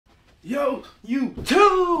Yo, you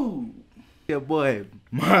too! Yeah, boy,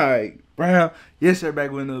 Mike Brown. Yes, sir, back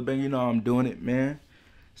with another bang. You know I'm doing it, man.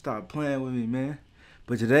 Stop playing with me, man.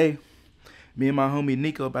 But today, me and my homie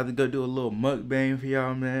Nico about to go do a little mukbang for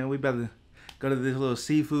y'all, man. We about to go to this little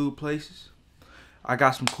seafood places. I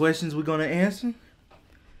got some questions we're gonna answer.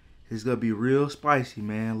 It's gonna be real spicy,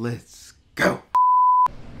 man. Let's go.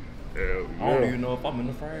 I don't even know if I'm in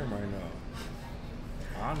the frame right now.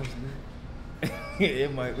 Honestly.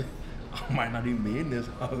 I might not even be in this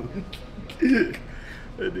hoe.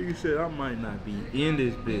 That nigga said I might not be in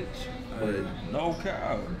this bitch. But no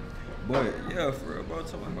cow. But yeah, for real, bro,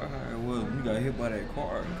 tell me about how it was when you got hit by that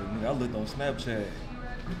car. Cause I looked on Snapchat.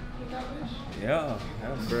 Yeah.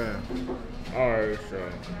 Bruh. Alright,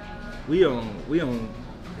 so we on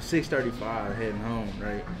 6:35 heading home,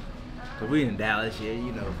 right? Cause we in Dallas, yeah,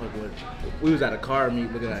 you know, fuck with. We was at a car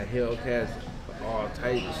meet looking at Hellcats, all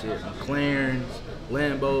type of shit, McLarens,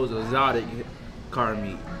 Lambos, exotic car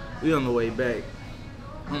meet. We on the way back.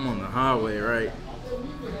 I'm on the highway, right?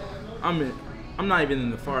 I'm not even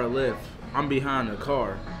in the far left. I'm behind the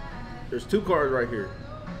car. There's two cars right here.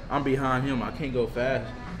 I'm behind him. I can't go fast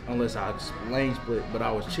unless I lane split, but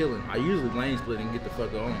I was chilling. I usually lane split and get the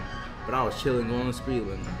fuck on. But I was chilling, going to speed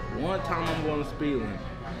limit. The one time I'm going to speed limit,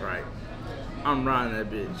 right? I'm riding that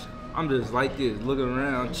bitch. I'm just like this, looking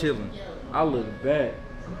around, chilling. I look back.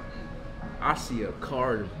 I see a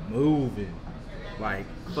car moving, like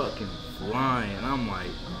fucking flying. I'm like,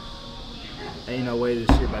 ain't no way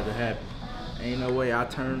this shit about to happen. Ain't no way. I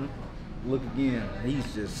turn, look again.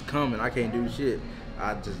 He's just coming. I can't do shit.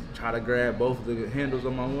 I just try to grab both of the handles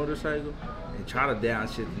on my motorcycle and try to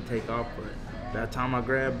downshift and take off. But by the time I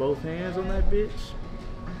grab both hands on that bitch,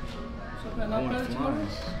 I went flying.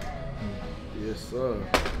 Yes, sir.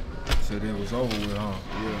 Said it was over with, huh?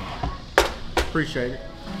 Yeah. Appreciate it.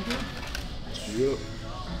 Yep.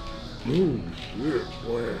 Ooh, yeah,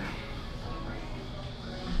 boy.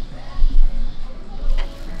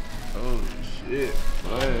 Oh, shit,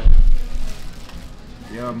 boy.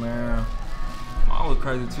 Yeah, man. Mine was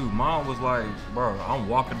crazy, too. Mine was like, bro, I'm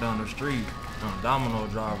walking down the street and a domino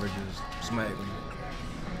driver just smacked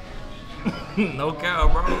me. No cow,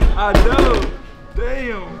 bro. I know.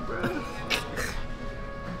 Damn, bro.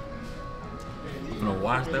 I'm gonna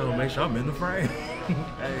watch that and make sure I'm in the frame.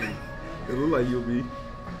 Hey. It look like you'll be.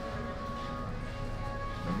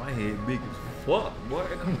 My head big as fuck, boy.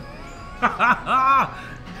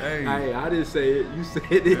 Hey. Hey, I didn't say it. You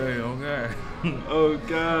said it. Hey, okay. Oh,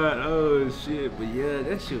 God. Oh, shit. But, yeah,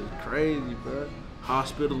 that shit was crazy, bro.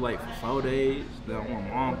 Hospital, like, for 4 days. Then on my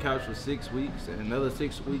mom's couch for 6 weeks. And another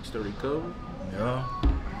 6 weeks to recover. Yeah.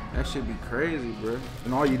 That should be crazy, bro.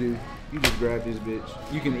 And all you do, you just grab this bitch.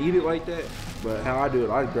 You can eat it like that, but how I do it,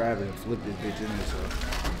 I grab it and flip this bitch in there, so.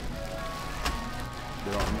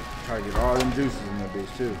 Try to get all them juices in that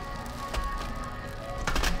bitch, too.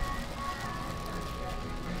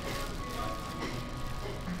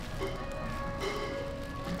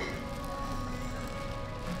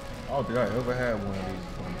 I don't think I ever had one of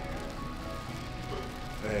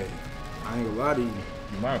these. Hey, I ain't gonna lie to you.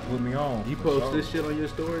 You might have put me on. You post this shit on your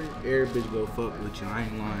story, every bitch go fuck with you. I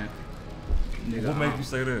ain't lying. Nigga, what make you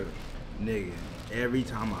say that? Nigga, every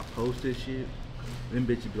time I post this shit, them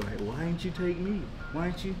bitches be like, why ain't you take me? Why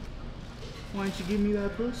ain't you give me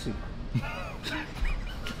that pussy?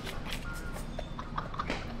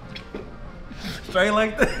 Straight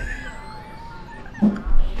like that.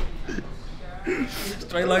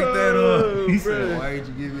 Straight like that, he said, why ain't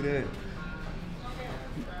you give me that?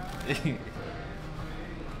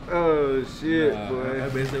 Oh shit, boy.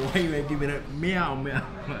 That bitch said, why you ain't give me that meow meow?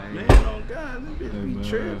 Man, oh God, this bitch be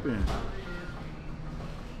tripping.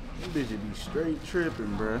 This bitch be straight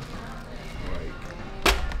tripping, bro. Like,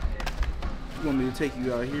 you want me to take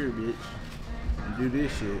you out here, bitch, and do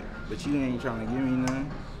this shit, but you ain't trying to give me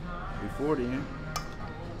none before then.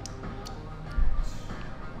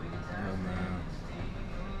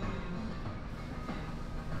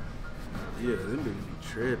 Yeah, them bitches be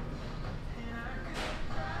tripping.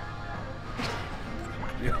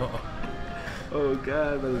 Yo. Oh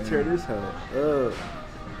God, better tear this hoe up.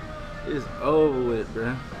 It's over with,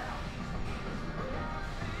 bruh.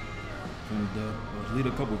 Lead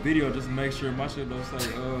a couple videos just to make sure my shit don't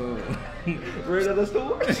say, right at the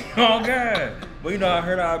store? Oh God. But you know, I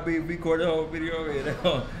heard I'd be recording the whole video and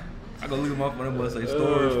I gonna leave my phone and say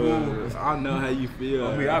storage fool. I know how you feel.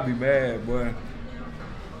 I mean, I'd be mad, boy.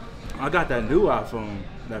 I got that new iPhone,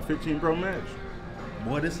 that 15 Pro Max.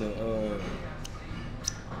 Boy, this a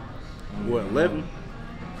what, 11?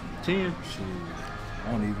 10? Shit.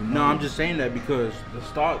 I don't even know. No, I'm just saying that because the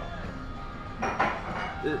stock,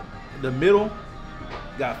 the middle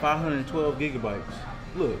got 512 gigabytes.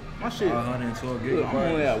 Look, my shit. 512 Look, I'm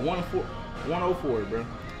only gigabytes. at 104, bro.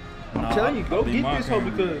 I'm Nah, telling you, go I think get mine this hoe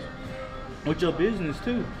came because with your business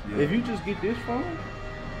too. Yeah. If you just get this phone,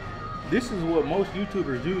 this is what most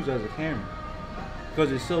YouTubers use as a camera.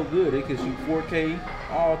 Because it's so good, it can shoot 4K,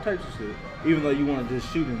 all types of shit. Even though you want to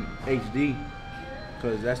just shoot in HD,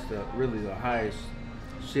 because that's really the highest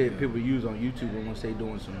shit people use on YouTube once they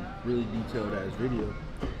doing some really detailed ass video.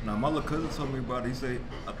 Now my little cousin told me about it. He said,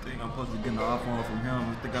 I think I'm supposed to get an iPhone from him.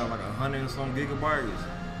 I think I got like 100 and some gigabytes.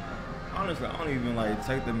 Honestly, I don't even like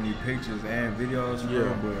take that many pictures and videos from Yeah.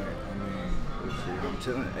 him, but I mean, Shit, I'm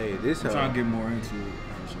telling, hey, this I'm hoe. trying to get more into it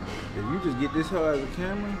for sure. If you just get this hoe as a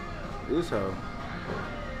camera, this hoe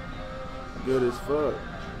good as fuck.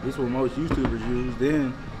 This is what most YouTubers use.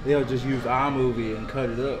 Then they'll just use iMovie and cut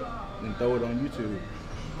it up and throw it on YouTube.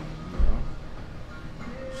 You know?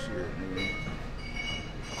 Shit, nigga.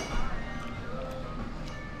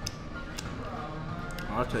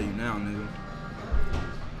 I'll tell you now, nigga.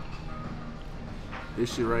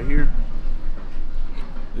 This shit right here.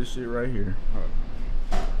 This shit right here.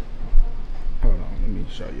 Hold on, let me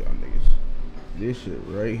show y'all niggas. This shit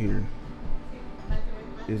right here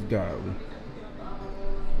is godly.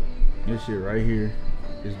 This shit right here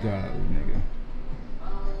is godly, nigga.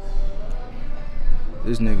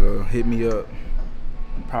 This nigga hit me up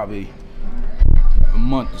probably a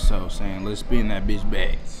month or so saying, let's spin that bitch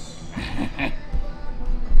back.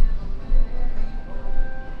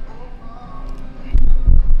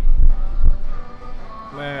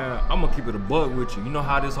 Man, I'm gonna keep it a buck with you. You know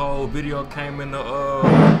how this whole video came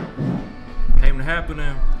to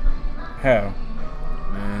happening? How?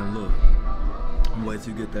 Man, look. I'm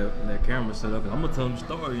waiting to get that camera set up. I'm gonna tell them the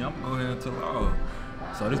story. I'm gonna go ahead and tell it all.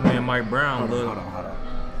 So this man Mike Brown, Hold on.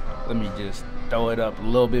 Let me just throw it up a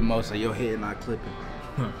little bit more so your head not clipping.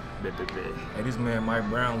 Hey, this man Mike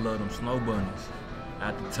Brown love them snow bunnies. I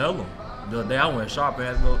had to tell him. The other day I went shopping,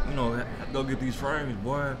 had to go, had to go get these frames,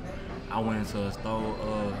 boy. I went into a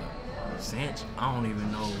store, Cinch. I don't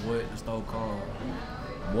even know what the store called.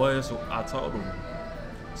 Boy, I told him.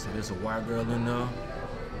 I said, there's a white girl in there.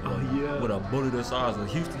 With a bullet the size of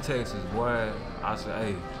Houston, Texas, boy. I said,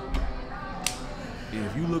 hey,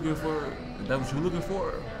 if you looking for, if that's what you looking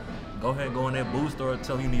for, go ahead and go in that boot store and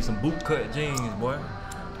tell you need some boot cut jeans, boy.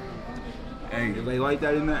 Hey, If they like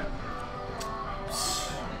that in that,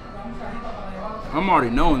 I'm already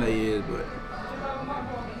knowing they is, but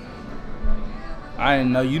I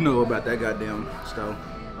didn't know you know about that goddamn stuff.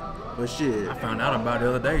 But shit, I found out about it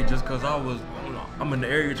the other day just cause I'm in the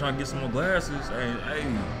area trying to get some more glasses, and hey,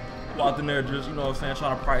 walked in there just, trying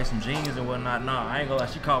to price some jeans and whatnot. Nah, I ain't gonna lie,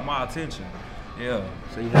 she caught my attention. Yeah.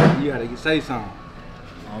 so you gotta say something.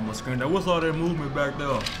 I'm gonna scream that. What's all that movement back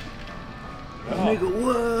there? Nigga,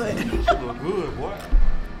 what? She look good, boy.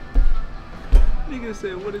 Nigga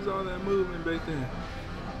said, what is all that movement back there?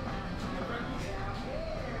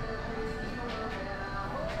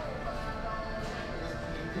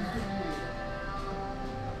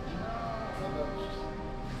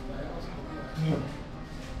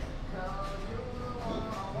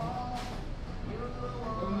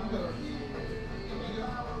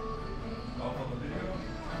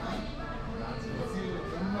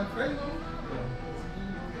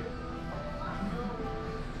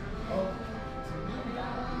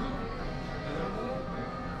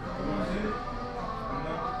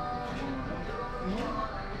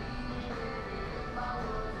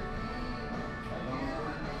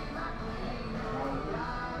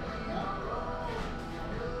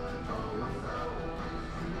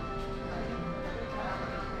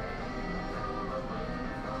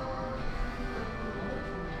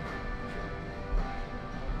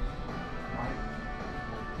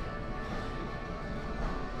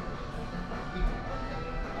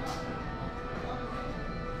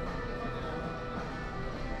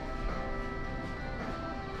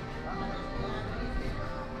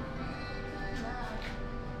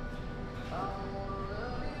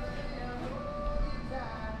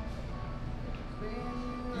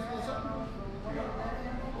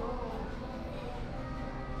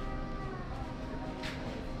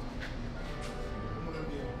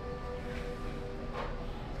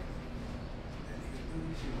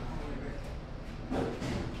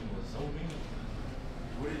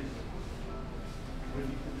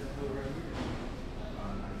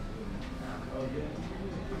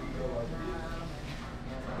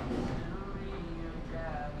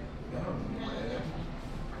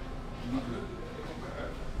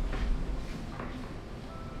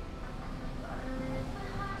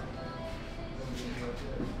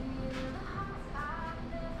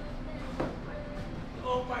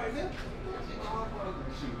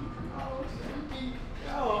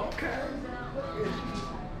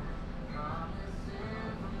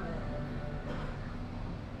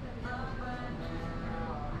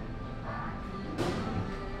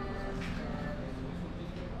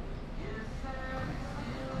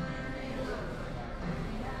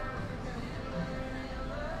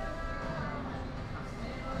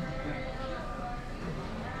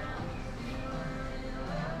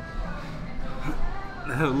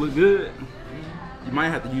 That'll look good. You might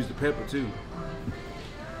have to use the pepper too.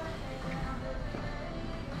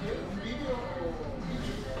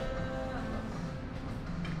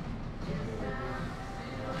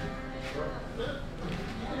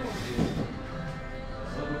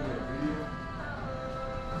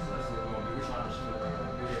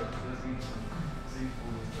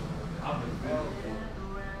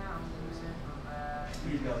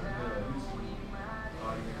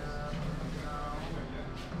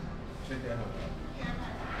 Check that out.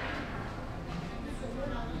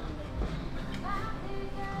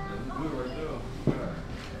 Good right there.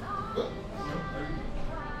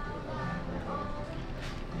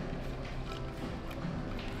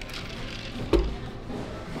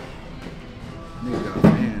 Nigga got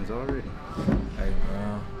fans already. Hey,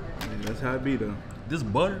 man. That's how it be though. This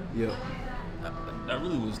butter? Yep. That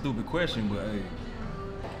really was a stupid question, but hey.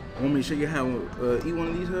 Want me to show you how eat one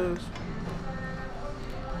of these hoes?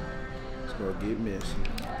 It's gonna get messy.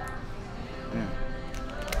 Yeah.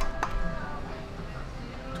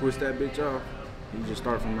 Twist that bitch off. You just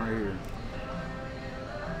start from right here.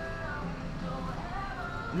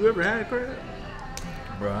 You ever had crab?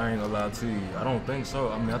 Bro, I ain't gonna lie to you. I don't think so.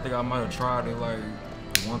 I mean, I think I might have tried it like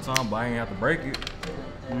one time, but I ain't have to break it.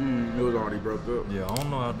 It was already broke up. Yeah, I don't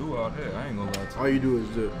know how to do all that. I ain't gonna lie to you. All you do is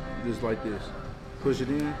just like this. Push it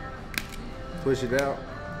in, push it out,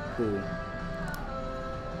 pull.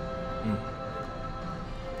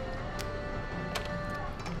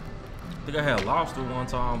 I think I had lobster one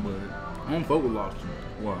time, but I don't fuck with lobster.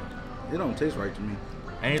 what? It don't taste right to me.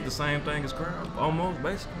 Ain't it the same thing as crab? Almost,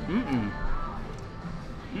 basically.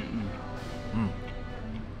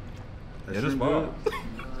 That Yeah, this shrimp fire.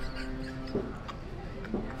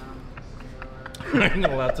 good. I ain't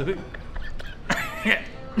gonna lie to you.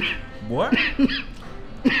 What?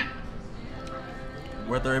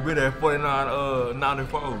 Whether it be that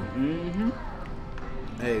 49.94.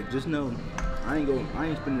 Hey, just know, I ain't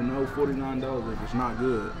spending no $49 if it's not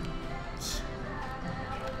good.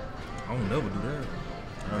 I won't never do that.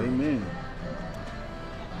 Amen.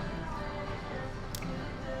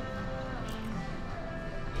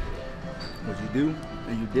 What you do,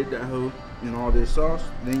 and you dip that hoe in all this sauce,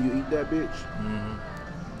 then you eat that bitch.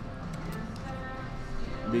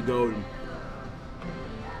 Be golden.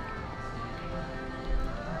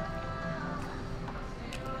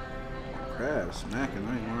 Crab smacking,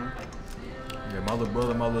 I ain't lying. Yeah, my little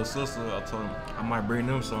brother, my little sister, I told them I might bring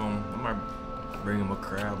them some. I might bring them a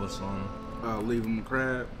crab or something. I'll leave them a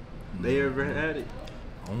crab. They ever had it?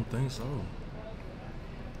 I don't think so.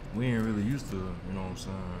 We ain't really used to, you know what I'm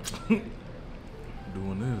saying,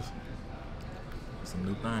 doing this. It's a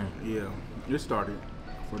new thing. Yeah, it started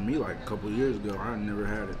for me like a couple of years ago. I never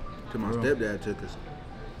had it till my stepdad took us.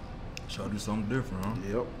 Try to do something different, huh?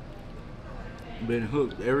 Yep. Been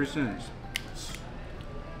hooked ever since.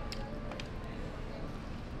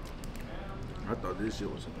 I thought this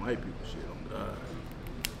shit was some white people shit on God.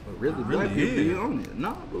 But really, black people be on it.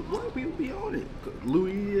 Nah, but black people be on it.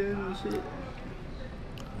 Louis and shit.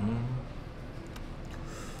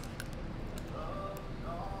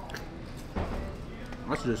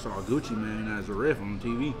 I just saw Gucci Man as a ref on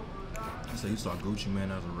TV. I said you saw Gucci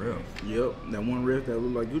Man as a ref. Yep, that one ref that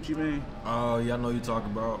looked like Gucci Man. Oh, yeah, I know you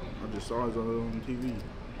talking about. I just saw it on TV.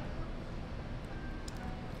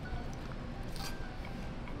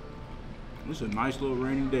 It's a nice little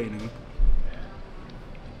rainy day, nigga.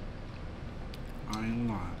 I ain't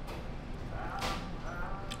lying.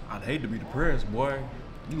 I'd hate to be depressed, boy.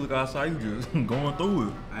 You look outside, you just going through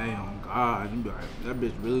it. Hey, oh God, you be like, that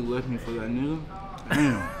bitch really left me for that nigga?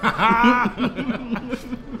 Damn.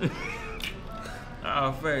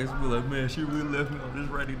 Our face be like, man, she really left me on this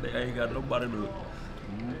rainy day. I ain't got nobody to.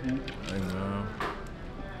 Hey, man.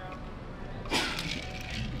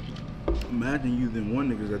 Imagine you them one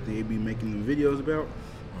niggas that they be making the videos about.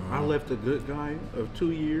 I left a good guy of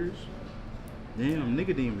 2 years. Damn, nigga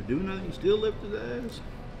didn't even do nothing. He still left his ass.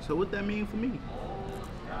 So what that mean for me?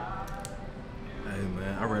 Hey,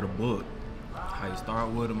 man, I read a book. How you start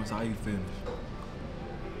with them is how you finish.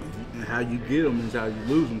 And how you get them is how you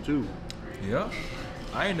lose them too. Yeah.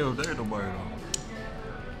 I ain't never dated nobody though.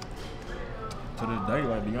 To this day,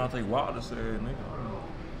 like Deontay Wilder said, nigga,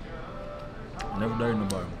 I never dated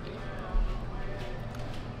nobody.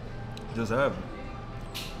 Just happened.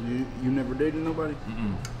 You never dated nobody?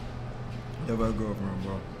 Never had a girlfriend,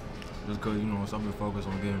 bro. Just cause, you know, some people focus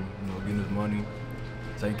on getting this money,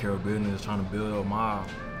 take care of business, trying to build up my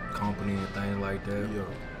company and things like that. Yeah.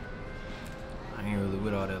 I ain't really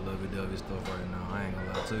with all that lovey-dovey stuff right now. I ain't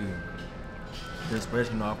gonna lie to you.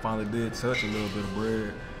 Especially, you know, I finally did touch a little bit of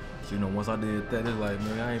bread. So, you know, once I did that, it's like,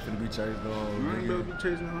 man, I ain't finna be chasing all You ain't gonna be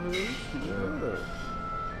chasing all this. Yeah.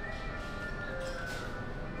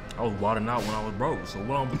 I was wilding out when I was broke, so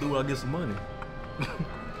what I'm gonna do when I get some money?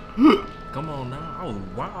 Come on now, I was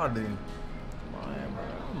wilding.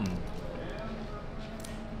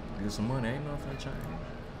 Get some money, ain't nothing change.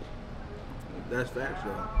 That's facts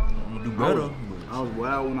though. I'm gonna do better. I was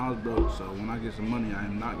wild when I was broke, so when I get some money, I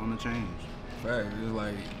am not gonna change. Fact, it's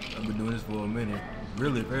like I've been doing this for a minute.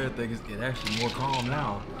 Really, if everything is actually more calm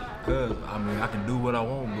now, cause I mean I can do what I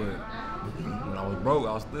want, but when I was broke,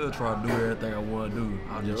 I was still trying to do everything I want to do.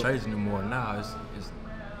 I was just chasing it more. Now it's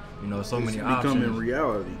you know so many options. It's becoming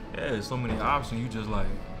reality. Yeah, so many options. You just like,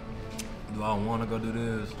 do I want to go do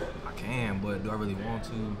this? I can, but do I really want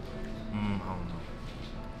to? I don't know.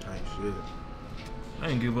 Type shit. I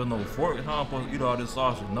ain't give us no fork. How I'm supposed to eat all this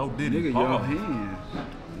sausage? No diddy. Nigga, your hand.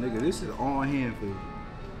 Nigga, this is all hand food.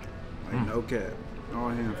 Like no cap. All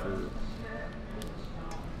hand food.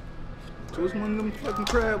 Twist one of them fucking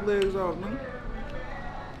crab legs off, man.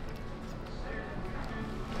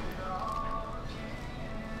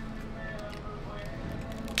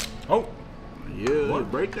 Oh. Yeah, what?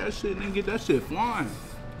 Break that shit and then get that shit flying.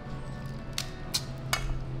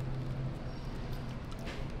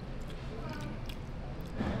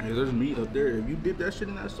 Hey, there's meat up there. If you dip that shit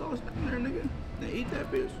in that sauce down there, nigga, then eat that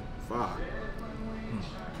bitch. Fire.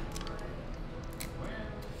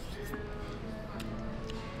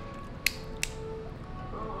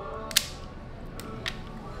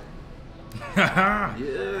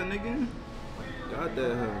 Yeah, nigga. Got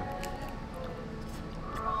that, huh?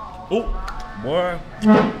 Oh, boy.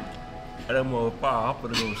 That motherfucker, I'm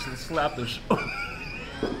finna go slap the shit.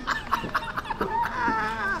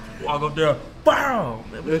 Walk up there, BAM!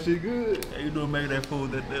 That shit good. How you doing making that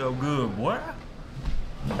food that damn good, boy?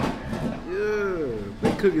 Yeah,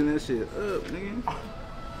 they cooking that shit up, nigga.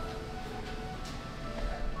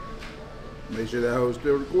 Make sure that hoe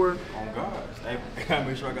still recording. Oh God, I gotta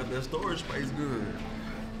make sure I got that storage space good.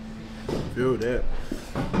 Feel that.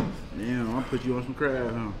 Damn, I'll put you on some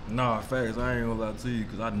crab, huh? Nah, facts, I ain't gonna lie to you,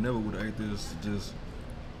 cause I never would've ate this just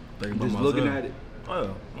thinking about Just myself. looking at it. Oh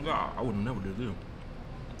yeah, oh God, I would've never did this.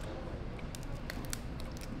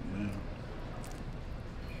 Yeah.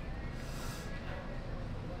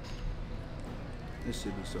 This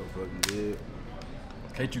shit be so fucking good.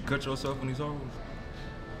 Can't you cut yourself in these holes?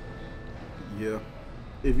 Yeah.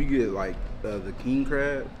 If you get like the king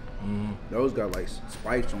crab, those got like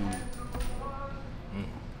spikes on them.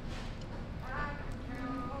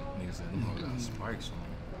 Nigga said them hoes got spikes on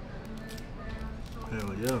them.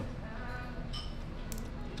 Hell yeah.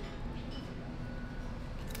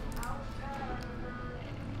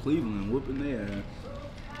 Cleveland whooping their ass.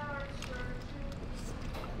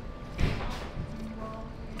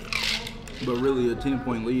 But really, a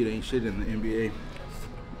 10-point lead ain't shit in the NBA.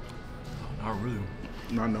 Not really.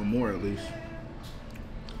 Not no more, at least.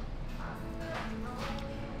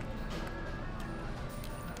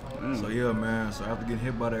 So yeah, man. So after getting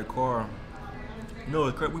hit by that car, you know,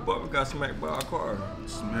 it's crazy. We both got smacked by our car.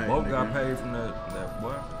 Smack, Both nigga. got paid from that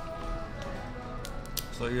boy.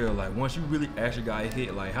 So yeah, like once you really actually got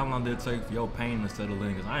hit, like how long did it take for your pain to settle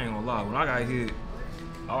in? Cause I ain't gonna lie, when I got hit,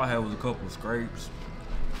 all I had was a couple of scrapes.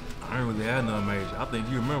 I ain't really had nothing major. I think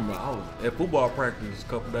you remember, I was at football practice a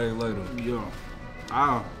couple days later. Yo,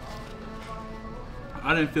 I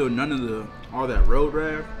didn't feel none of all that road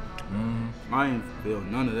rash. I didn't feel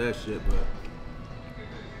none of that shit, but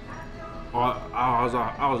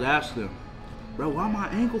I was asking, bro, why my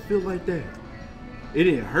ankle feel like that? It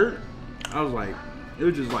didn't hurt. I was like, it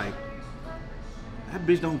was just like, that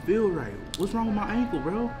bitch don't feel right. What's wrong with my ankle,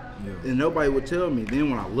 bro? Yeah. And nobody would tell me. Then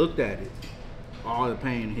when I looked at it, all the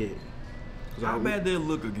pain hit. How bad did it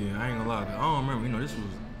look again? I ain't gonna lie. I don't remember. You know, this was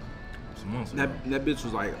some months ago. That bitch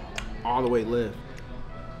was like all the way left.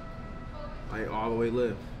 Like all the way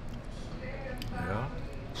left. Yeah.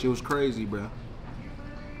 She was crazy, bro.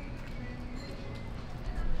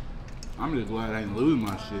 I'm just glad I didn't lose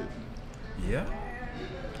my shit. Yeah.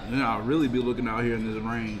 Then I'll really be looking out here in this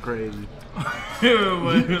rain crazy.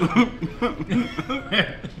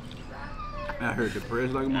 I heard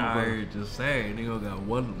depressed like a I motherfucker. heard just saying, nigga got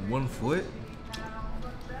one foot.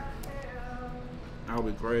 I'll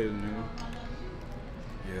be crazy, nigga.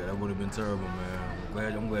 Yeah, that would have been terrible,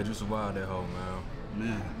 man. I'm glad you survived that hoe, man.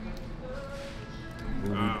 Man,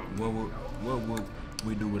 What would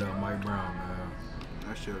we do without Mike Brown, man?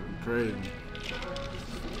 That shit would be crazy.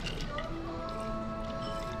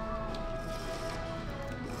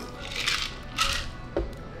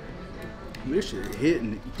 This shit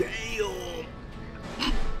hitting. Damn.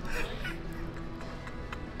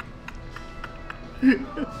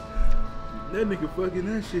 That nigga fucking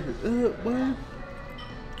that shit up, boy.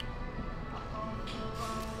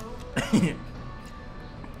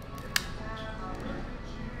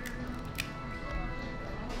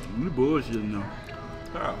 You bullshit now.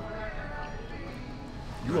 How?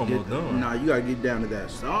 You almost done. Nah, you gotta get down to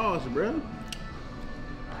that sauce, bro.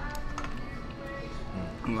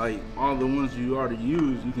 Like all the ones you already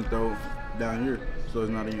used, you can throw down here, so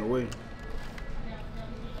it's not in your way.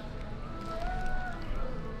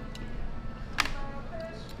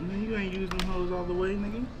 Man, you ain't using them hoes all the way,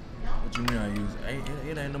 nigga. What you mean I use?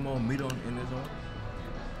 It ain't no more meat in this one.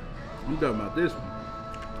 I'm talking about this one.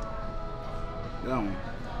 That one.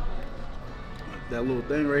 That little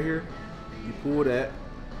thing right here. You pull that,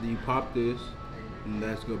 then you pop this, and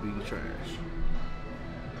that's gonna be the trash.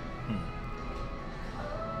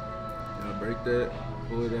 Now break that,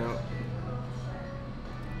 pull it out.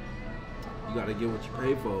 You gotta get what you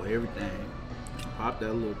pay for, everything. Pop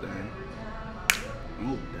that little thing.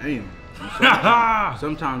 Oh damn.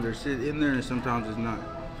 Sometimes there's shit in there and sometimes it's not.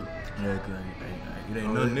 Yeah, cause it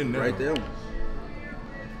ain't nothing in there. Right there.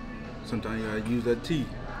 Sometimes you gotta use that T.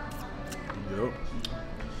 Yup.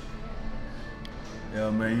 Yeah,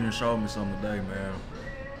 man, you done showed me something today, man.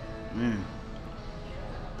 Man.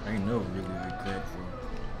 I ain't never really ate crab before.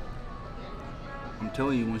 I'm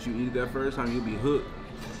telling you, once you eat it that first time, you'll be hooked.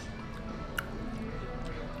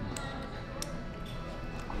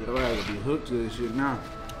 Yo, I gotta be hooked to this shit now.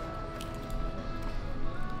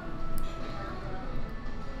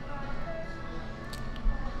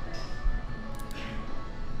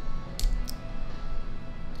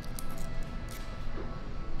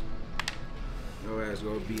 Your ass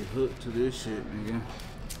gonna be hooked to this shit, nigga.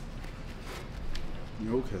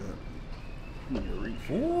 No cap.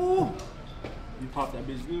 Ooh! You pop that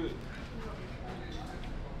bitch good.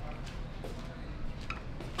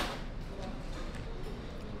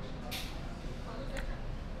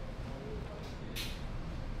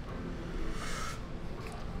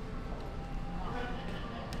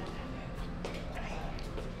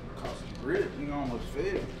 Rip, you almost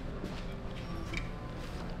fed.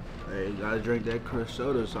 Hey, you gotta drink that crushed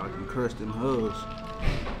soda so I can crush them hoes.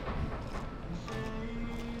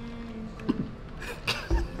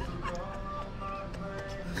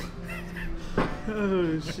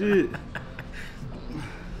 Oh shit.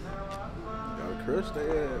 Gotta crush that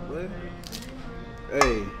ass, boy.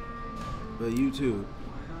 Hey, but you too.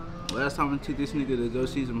 Last time I took this nigga to go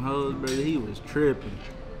see some hoes, brother, he was tripping.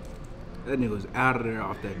 That nigga was out of there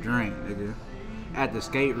off that drink, nigga. At the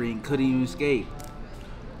skate rink, couldn't even skate.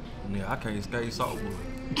 Yeah, I can't skate sober.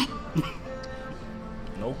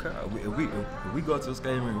 No cap. If we go to the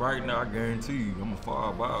skating rink right now, I guarantee you, I'm gonna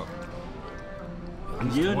fall out.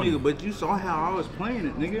 Yeah, nigga, but you saw how I was playing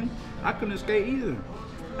it, nigga. I couldn't skate either.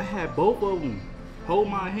 I had both of them hold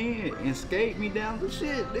my hand and skate me down the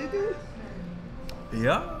shit, nigga.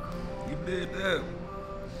 Yeah, you did that.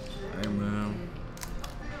 Hey, man.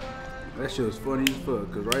 That shit was funny as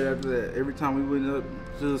fuck, cause right after that, every time we went up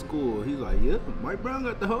to the school, he's like, yeah, Mike Brown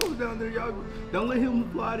got the hoes down there, y'all. Don't let him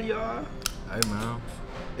fly to y'all. Hey, man.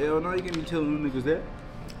 Hell no, you can't be telling them niggas that.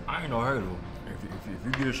 I ain't no hurdle. If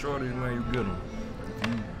you get a shorty, man, you get them.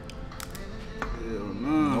 Hell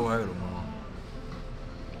no. No hurdle, man.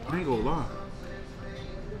 I ain't gonna lie.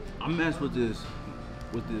 I messed with this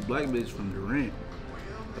black bitch from Durant.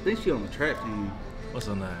 I think she on the track team. What's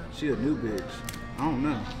her name? She a new bitch. I don't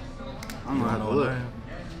know. I'm gonna have to look.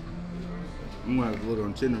 I'm gonna have to look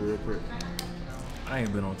on Tinder real quick. I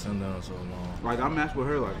ain't been on Tinder in so long. Like I matched with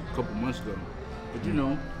her like a couple months ago. But you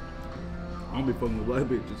know, I don't be fucking with black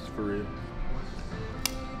bitches for real.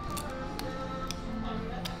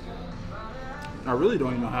 I really don't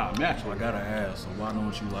even know how I match. I gotta ask, so why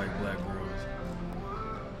don't you like black girls?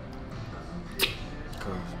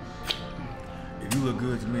 Cause if you look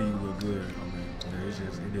good to me, you look good. I mean, yeah, it's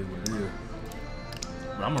just, it is what it is.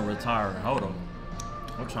 But I'm gonna retire and hold on.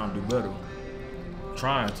 I'm trying to do better.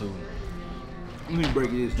 Trying to. Let me break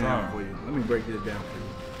this down for you. Let me break this down for you.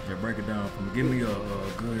 Yeah, break it down for me. Give me a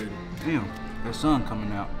good. Damn, the sun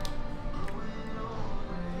coming out.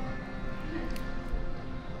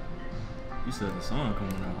 You said the sun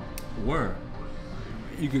coming out. Where?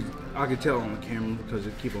 I could tell on the camera because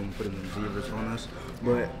it keep on putting the zebras on us.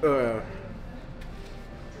 But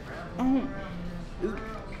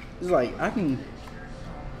it's like I can.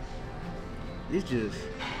 It's just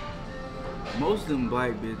most of them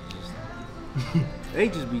black bitches, they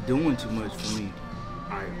just be doing too much for me.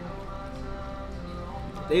 Like,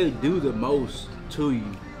 they'll do the most to you.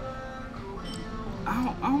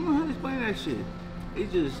 I don't know how to explain that shit.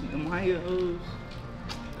 It's just them white hoes,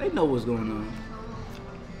 they know what's going on.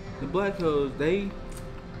 The black hoes, they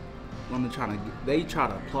try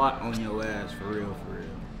to plot on your ass for real, for real.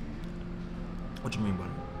 What you mean by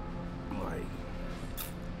that? Like,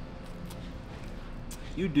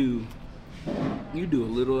 you do a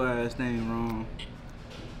little ass thing wrong,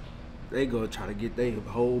 they go try to get their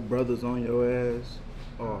whole brothers on your ass,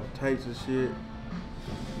 all types of shit.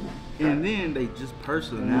 And then they just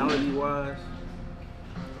personality wise,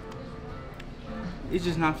 it's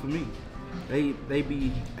just not for me. They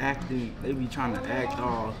be trying to act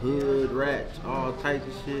all hood rats, all types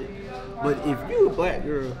of shit. But if you a black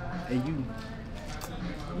girl and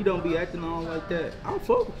you don't be acting all like that, I'll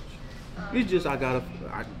fuck with you. It's just I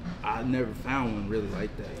never found one really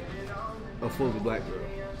like that. A fully black girl.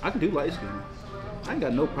 I can do light skin. I ain't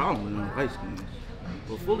got no problem with no light skins.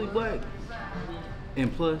 But fully black.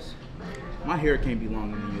 And plus, my hair can't be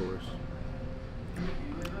longer than yours.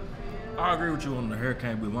 I agree with you on the hair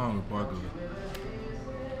can't be longer part of it.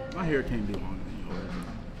 My hair can't be longer than yours.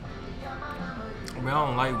 I mean, I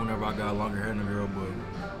don't like whenever I got longer hair than a girl,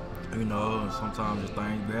 but you know, sometimes just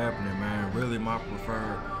things be happening, man. Really, my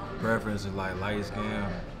preference is like light skin.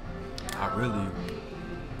 I really,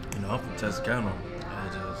 you know, I'm from Texarkana.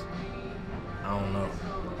 I don't know.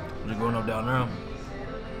 Just growing up down there,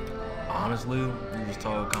 honestly, we was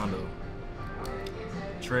told kind of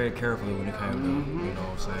tread carefully when it came to, you know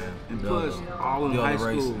what I'm saying? And plus, all in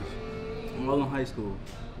high school,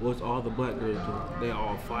 what's all the black girls do? They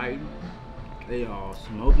all fighting, they all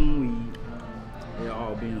smoking weed, they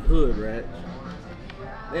all being hood rats,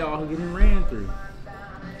 they all getting ran through.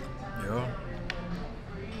 Yeah.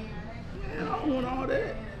 And I don't want all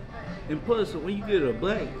that. And plus, when you get a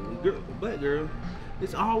black girl,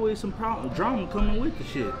 it's always some drama coming with the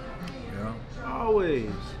shit. Yeah.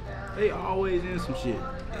 Always. They always in some shit.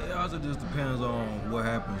 It also just depends on what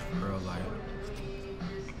happens for her. Like,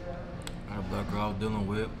 I had a black girl I was dealing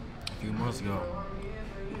with a few months ago.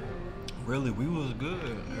 Really, we was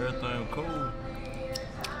good. Everything cool.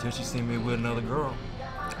 Till she seen me with another girl.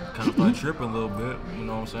 Kind of like tripping a little bit, you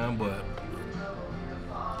know what I'm saying? But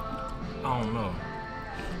I don't know.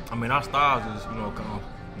 I mean, our styles is,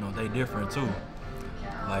 they different too.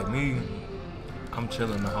 Like me, I'm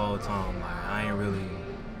chilling the whole time. Like,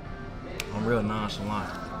 I'm real nonchalant.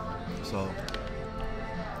 So,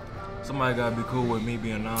 somebody gotta be cool with me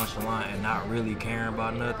being nonchalant and not really caring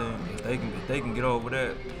about nothing. If they can get over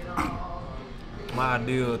that, my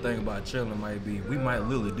ideal thing about chilling might be, we might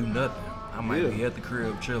literally do nothing. I might be at the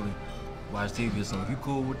crib chilling, watch TV or something. If you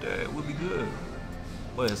cool with that, we'll be good.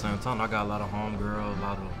 But at the same time, I got a lot of homegirls, a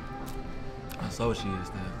lot of associates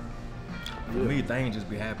that, for me, things just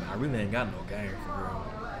be happening. I really ain't got no game for real.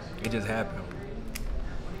 It just happened.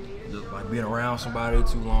 Just like being around somebody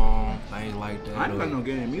too long, things like that. I ain't got no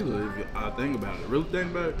game either if I think about it. Really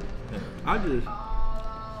think about it.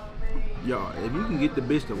 Yeah. If you can get the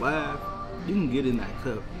bitch to laugh, you can get in that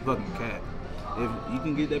fucking cat. If you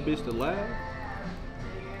can get that bitch to laugh,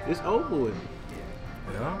 it's over with.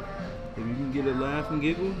 Yeah. If you can get a laugh and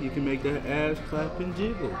giggle, you can make that ass clap and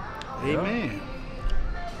jiggle. Amen.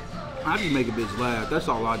 I just make a bitch laugh. That's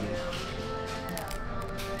all I do.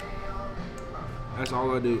 That's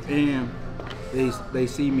all I do. And they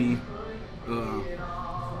see me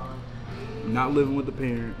not living with the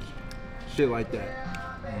parents, shit like that.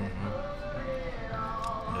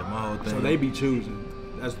 Yeah, my whole thing. So they be choosing.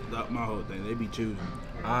 That's my whole thing. They be choosing.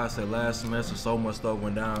 I said last semester so much stuff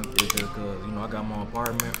went down. It's just because, I got my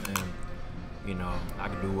apartment and, I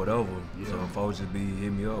could do whatever. Yeah. So folks just be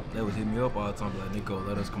hitting me up. They was hitting me up all the time, like, Nico,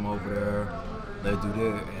 let us come over there. Let's do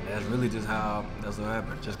that. And that's really just that's what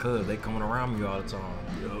happened. Just cause they coming around me all the time.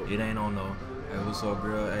 It ain't on no, hey, what's up,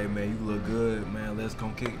 girl? Hey, man, you look good, man. Let's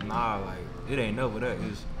come kick. Nah, like, it ain't never that.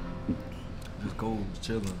 It's just cool, just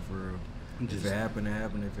chilling for real. If it happen, it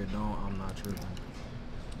happen. If it don't, I'm not tripping.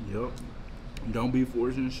 Yup. Don't be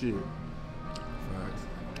forcing shit. Facts.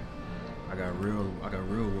 I got real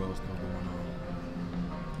world stuff going on.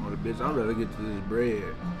 Well, the bitch, I'd rather get to this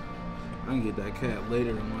bread. I can get that cat later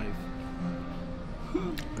in life.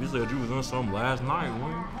 You said you was on something last night,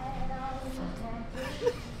 weren't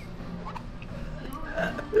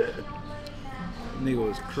you? Nigga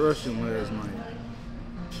was crushing last night.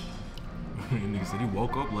 Nigga said he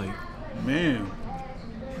woke up late. Man.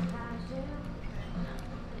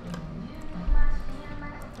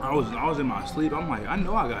 I was in my sleep. I'm like, I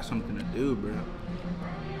know I got something to do, bro.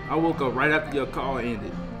 I woke up right after your call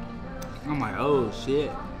ended. I'm like, oh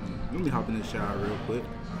shit. Let me hop in the shower real quick.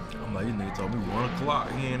 I'm like, you nigga told me 1 o'clock.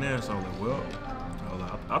 He ain't there, so I'm like, well,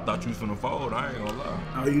 I thought you was finna fold. I ain't gonna lie.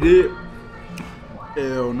 Oh, you did?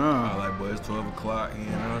 Hell nah. I was like, but it's 12 o'clock. He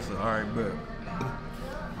ain't there. I said, all right, bet.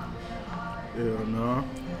 Hell nah.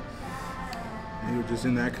 You were just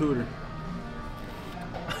in that cooter.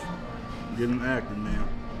 Getting active, man.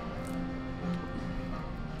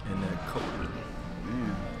 In that cooter.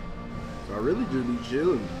 Man. So I really just be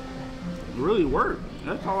chilling. Really work.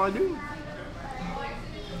 That's all I do.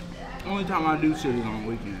 Only time I do shit is on the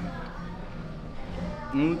weekend.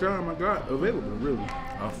 Only time I got available, really.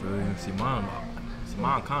 I feel you. See, mine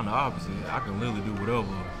kind of opposite. I can literally do whatever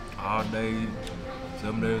all day,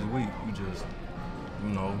 7 days a week. You just,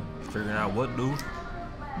 figuring out what to do.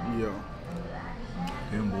 Yeah.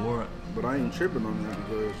 Getting bored. But I ain't tripping on that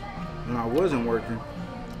because when I wasn't working,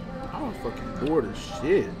 I was fucking bored as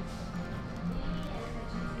shit.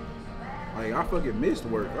 Like, I fucking missed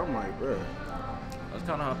work. I'm like, bruh. That's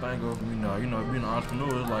kind of how things go for me now. Being an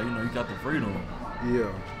entrepreneur is like, you got the freedom.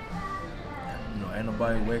 Yeah. Ain't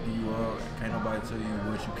nobody waking you up. Can't nobody tell you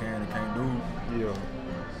what you can and can't do. Yeah.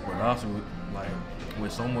 But also, like,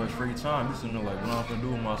 with so much free time, you sitting there like, what I'm gonna do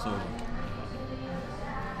with myself?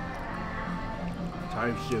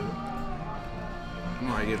 Type shit. I'm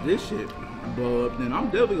like, if this shit blow up, then I'm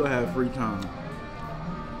definitely gonna have free time.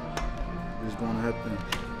 Just gonna have to,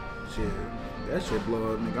 shit, that shit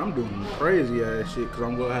blow up, nigga. I'm doing crazy ass shit because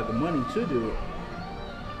I'm gonna have the money to do it.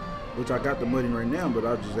 Which I got the money right now, but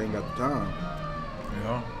I just ain't got the time.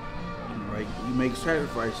 Yeah. Like, you make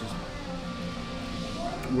sacrifices.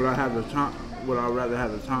 Would I have the time? Would I rather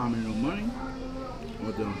have the time and no money,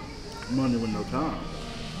 or the money with no time?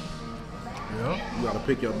 Yeah. You gotta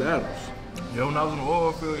pick your battles. Yeah, when I was in the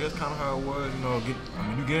oil field, that's kind of how it was.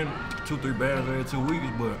 You getting 2-3 bands every 2 weeks,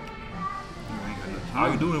 but You ain't got no time.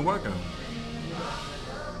 all you doing is working.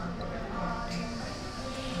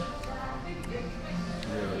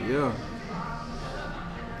 Yeah.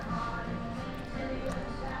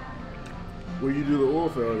 Where you do the oil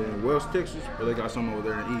field in? West Texas? Or they got some over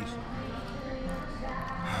there in the east?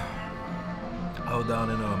 I was down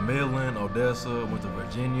in Midland, Odessa, went to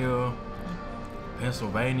Virginia,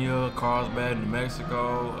 Pennsylvania, Carlsbad, New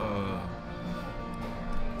Mexico.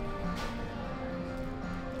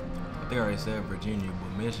 I think I already said Virginia,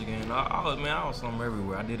 but Michigan. I was somewhere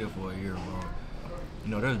everywhere. I did it for a year,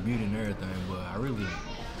 bro. There's beauty in everything, but I really,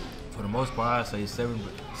 for the most part, I'd say 70%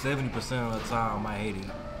 of the time I hate it.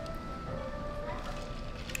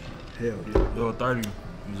 Hell yeah. 30,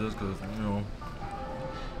 just because,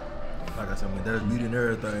 like I said, there's beauty in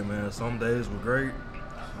everything, man. Some days were great.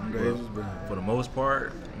 Some days is bad. For the most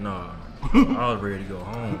part, nah. I was ready to go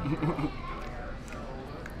home.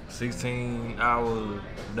 16-hour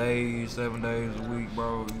days, 7 days a week,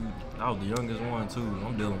 bro. I was the youngest one, too.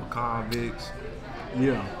 I'm dealing with convicts.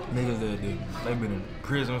 Yeah. Niggas that they been in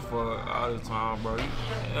prison for all the time, bro.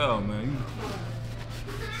 Yeah, man. You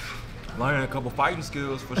learning a couple fighting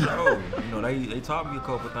skills for sure. They taught me a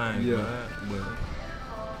couple things, Yeah. man. But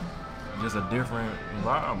just a different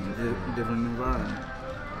environment. Different environment.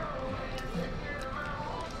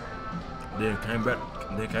 Then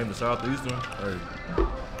came to Southeastern. Hey.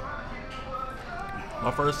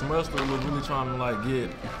 My first semester was really trying to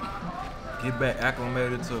get back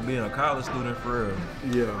acclimated to being a college student for real.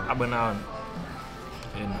 Yeah. I've been out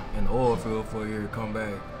in the oil field for a year, come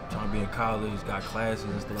back, trying to be in college, got classes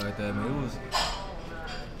and stuff like that, man. It was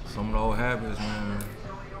some of the old habits, man.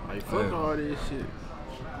 Like, fuck all this shit.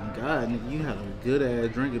 God, nigga, you had a good ass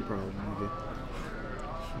drinking problem, nigga.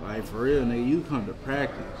 Like, for real, nigga, you come to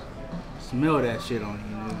practice. Smell that shit on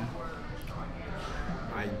you, nigga.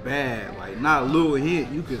 Like, bad. Like, not a little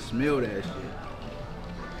hint, you can smell that shit.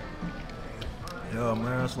 Yeah,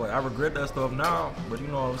 man, it's like I regret that stuff now, but you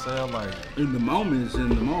know what I'm saying? Like, in the moment, it's in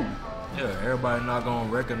the moment. Yeah, everybody not gonna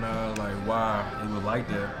recognize why it was like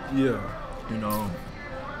that. Yeah.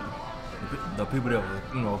 The people that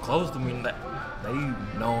were close to me, they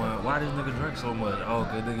knowing why this nigga drink so much. Oh,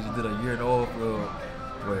 okay, nigga just did a year in the oil field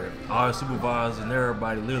where our supervisors and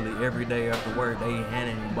everybody literally every day after work they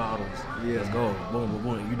handing you bottles. Yeah. Let's go, boom, boom,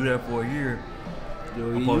 boom. You do that for a year. Yo,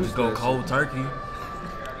 I'm supposed to just go cold turkey.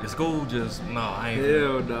 The school just, I ain't. Hell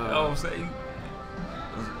no. You know what I'm saying?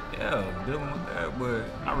 Yeah, dealing with that, but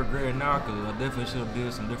I regret it now because I definitely should have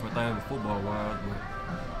did some different things football-wise, but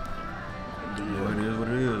it is what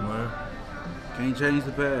it is, man. Can't change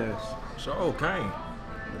the past. Sure, can't.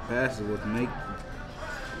 The past is what make.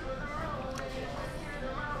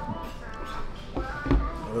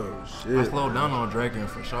 Oh shit. I slowed down on drinking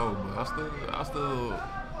for sure, but I still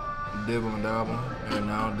Dibble and dabble, and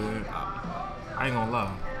now and then. I ain't gonna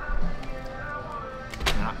lie.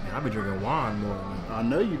 Man, I be drinking wine more than I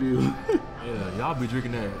know you do. yeah, y'all be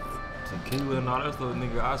drinking that tequila and all that stuff,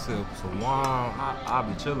 nigga. I said some wine, I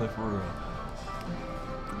be chilling for real.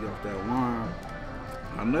 You got that wine.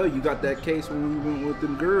 I know you got that case when we went with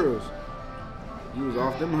them girls. You was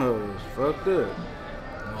off them hoes. Fucked up.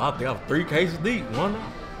 I think I was 3 cases deep, one.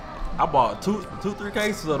 I bought 3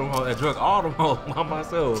 cases of them hoes and drunk all them hoes by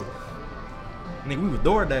myself. Nigga, we was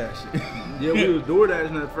DoorDash. Yeah, we was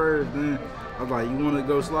DoorDashing at first, then I was like, you wanna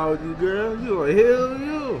go slide with you, girl? You like, hell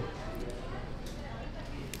yeah.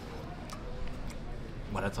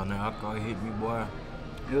 By that time that alcohol hit me, boy,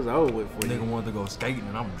 It was over with for nigga you. wanted to go skating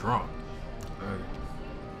and I'm drunk. Right.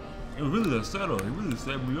 It was really a setup. It really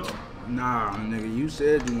set me up. Nah, nigga, you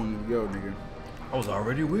said you wanted to go, nigga. I was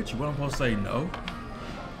already with you. What I'm supposed to say no?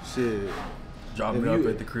 Shit. Drop If me up you-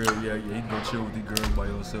 at the crib. Yeah, you can go chill with these girls by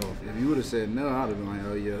yourself. If you would have said no, I'd have been like,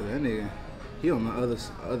 oh yeah, that nigga, he on the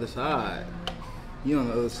other side. He on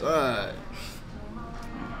the other side.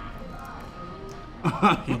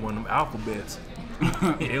 He one of them alphabets.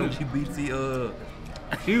 LGBT,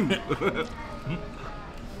 Q.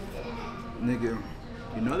 Nigga,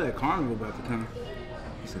 you know that carnival about to come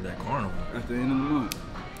He said that carnival. at the end of the month.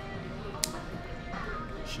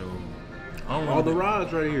 So, I don't All the really-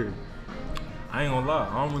 rides right here. I ain't gonna lie,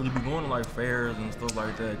 I don't really be going to like fairs and stuff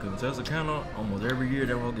like that. Cause in Texarkana, almost every year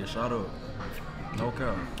that will get shot up. No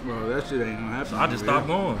cap. Bro, that shit ain't gonna happen. So I just over stopped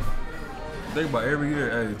here. going. Think about every year,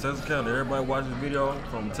 hey, Texarkana, everybody watching the video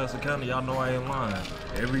from Texarkana, y'all know I ain't lying.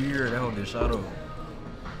 Every year that will get shot up.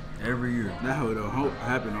 Every year. That hoe don't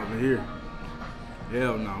happen over here.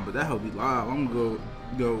 Hell no, but that hoe be live. I'm gonna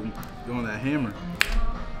go on that hammer.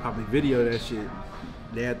 Probably video that shit.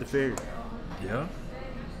 They at the fair. Yeah?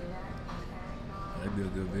 That'd be a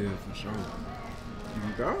good video for sure.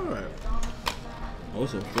 God.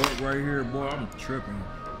 Also, fuck right here, boy, I'm tripping.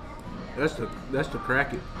 That's the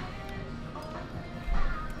crack it.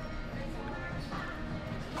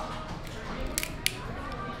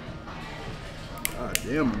 God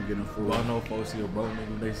damn, I'm getting full. Well, I know folks see a broke nigga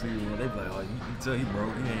when they see you, they be like, oh, you can tell he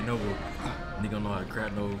broke. He ain't no nigga know how to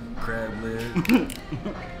crack no crab legs.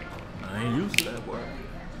 I ain't used to that, boy.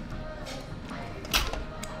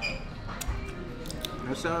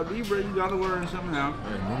 That's how it be, bro. You gotta learn somehow.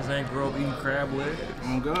 Hey, niggas ain't grow up eating crab legs.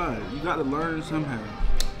 Oh God, you gotta learn somehow.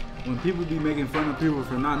 When people be making fun of people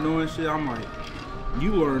for not knowing shit, I'm like,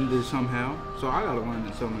 you learned this somehow, so I gotta learn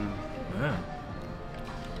it somehow. Man.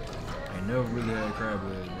 Ain't never really had crab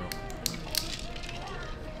legs,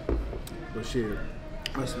 bro. But shit,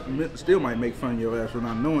 I still might make fun of your ass for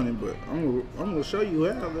not knowing it, but I'm gonna show you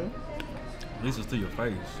how, though. At least it's to your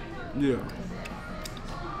face. Yeah.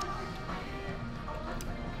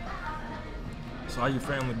 So how your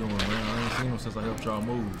family doing, man? I ain't seen them since I helped y'all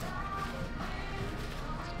move.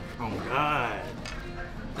 Oh God,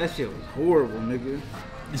 that shit was horrible, nigga.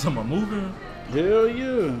 You talking about moving? Hell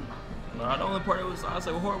yeah. Nah, the only part that was, I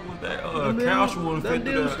say horrible was that Them casual and that fit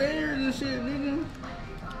to damn that. stairs and shit, nigga.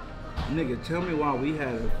 Nigga, tell me why we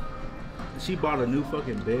had she bought a new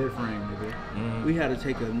fucking bed frame, nigga. Mhm. We had to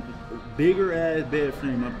take a bigger ass bed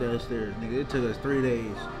frame up that stairs, nigga. It took us 3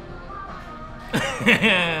 days.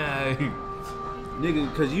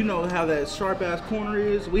 Nigga, cause you know how that sharp ass corner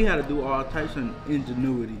is? We had to do all types of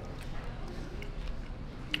ingenuity.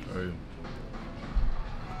 Hey.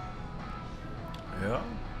 Yeah.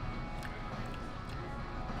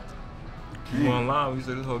 You went live, you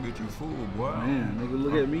said this hoe get you food, boy. Man, nigga,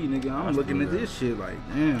 look at me, nigga. I'm I looking still at got this shit like,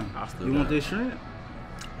 damn. I still You want got this shrimp?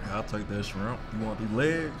 Yeah, I'll take that shrimp. You want these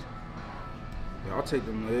legs? Yeah, I'll take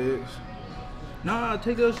them legs. Nah,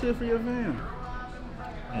 take that shit for your fam.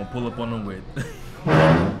 I'm gonna pull up on them with.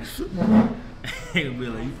 He'll be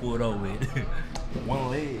like, you pulled over with one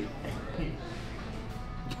leg.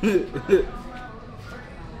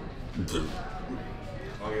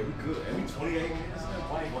 Oh yeah, we good. Every 28 minutes,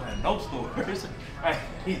 I ain't gonna have no stories.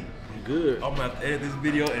 Good. I'm gonna have to edit this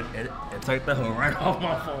video and take that one right off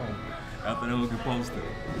my phone after that we can post it.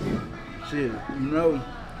 Shit, you know,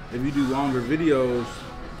 if you do longer videos,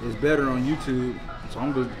 it's better on YouTube. So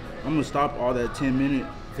I'm gonna stop all that 10-minute,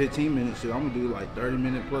 15-minute shit. I'm gonna do like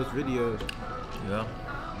 30-minute plus videos. Yeah.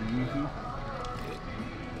 Mm-hmm.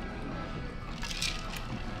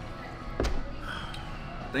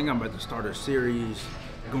 I think I'm about to start a series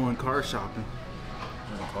going car shopping.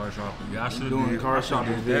 Car shopping. Yeah, I should Doing car I should've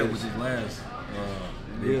shopping did that vids. with his last Yeah.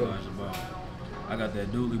 video about. I got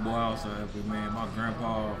that dually boy outside, but man, my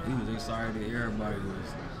grandpa, he was excited. Everybody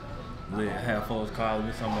was lit. I had folks calling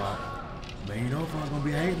me talking about, Man, you know if I'm gonna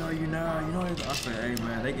be hating on you now, you know. I say, hey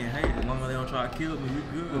man, they can hate as long as they don't try to kill me.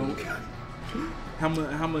 We good.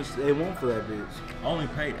 How much they want for that bitch? I only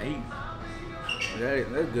paid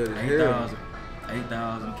That's good as hell.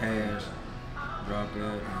 8,000 cash. Drop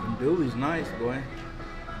that. And Dooley's nice, boy.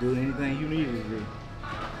 Do anything you need to do.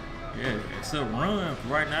 Yeah, except run.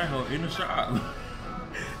 Right now, hoe in the shop.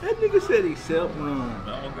 That nigga said he self-run.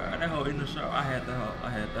 Oh god, that hoe in the shop. I had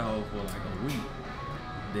that hoe for like a week.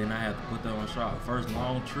 Then I had to put that on shop. First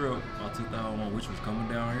long trip, I took that one, which was coming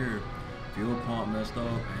down here. Fuel pump messed up,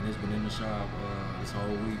 and it's been in the shop this whole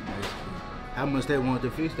week basically. How much they wanted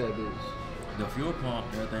to fix that bitch? The fuel pump,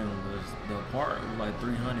 everything was, the part was like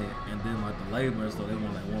 300, and then like the labor and stuff, they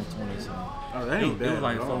want like 120. So that ain't bad. It was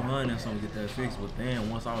like at all. 400 and something to get that fixed. But then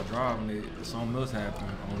once I was driving it, something else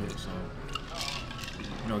happened on it. So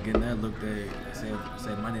you know, getting that looked at, they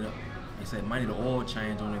said might need an oil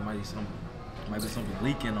change on it. Might be something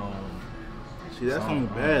leaking on. See, that's the only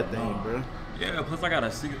bad thing, bro. Yeah, plus I got a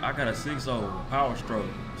 6.0 Power Stroke.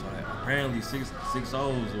 So apparently 6.0s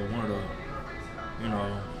are one of the, you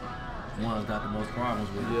know, ones got the most problems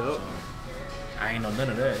with it. Yep. So I ain't know none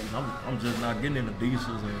of that. You know, I'm just not getting into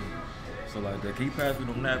diesels and so like that. Can you pass me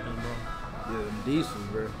them napkins, bro? Yeah, them diesels,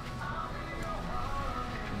 bro.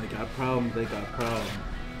 They got problems.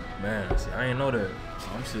 Man, see, I ain't know that.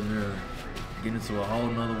 So I'm sitting there getting into a whole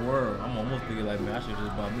nother world. I'm almost thinking like, man, I should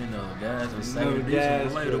just buy me another gas and save the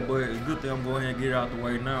diesel later. But it's a good thing I'm going ahead and get it out the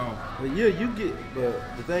way now. But yeah,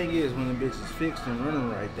 but the thing is, when the bitch is fixed and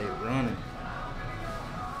running right, they running.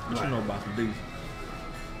 What you know about some diesel?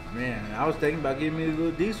 Man, I was thinking about getting me a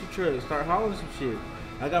little diesel truck, start hauling some shit.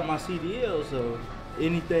 I got my CDL, so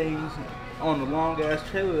anything on the long ass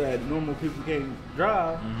trailer that normal people can't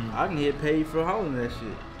drive, I can get paid for hauling that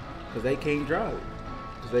shit. Cause they can't drive it.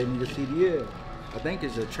 Cause they need a CDL. I think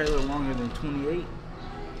it's a trailer longer than 28.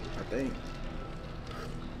 I think.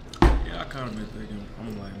 Yeah, I kind of been thinking,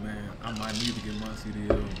 I'm like, man, I might need to get my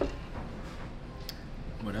CDL.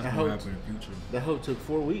 But that's gonna happen in the future. That hoe took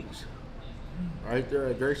 4 weeks. Right there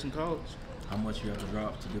at Grayson College. How much you have to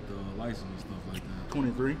drop to get the license and stuff like that?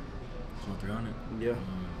 23. 2300? Yeah.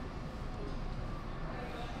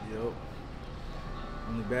 Yep.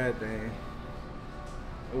 Only bad thing,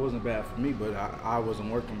 it wasn't bad for me, but I wasn't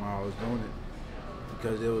working while I was doing it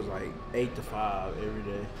because it was like 8 to 5 every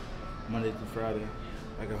day, Monday through Friday,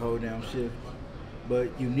 like a whole damn shift.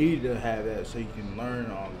 But you need to have that so you can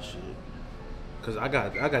learn all the shit. Cause I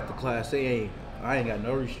got the Class A. I ain't got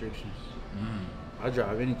no restrictions. I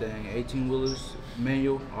drive anything, 18 wheelers,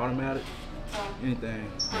 manual, automatic, anything.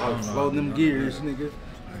 I was floating them gears, nigga.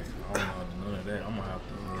 I don't know none of that. I'm gonna have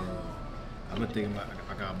to. I've been thinking about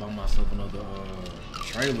I gotta buy myself another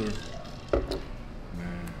trailer.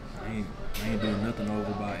 Man, I ain't doing nothing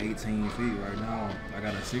over about 18 feet right now. I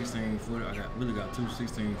got a 16 footer. I really got two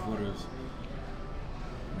 16 footers.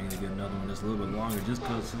 I need to get another one that's a little bit longer, just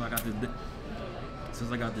cause since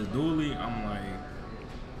I got this dually, I'm like,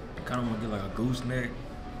 I kind of want to get like a gooseneck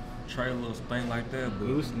trailer or something like that. But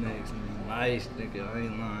Goosenecks, nice, nigga. I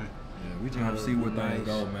ain't lying. Yeah, we trying to see where things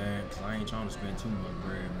go, man. Cause I ain't trying to spend too much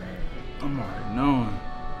bread, man. I'm already knowing.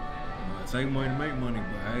 I take money to make money,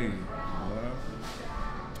 but hey,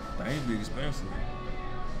 boy, things be expensive.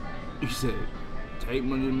 You said, take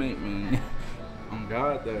money to make money. On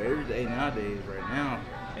God, though, every day nowadays, right now.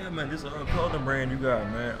 Yeah, man, this clothing brand you got,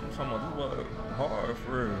 man. I'm talking about this was hard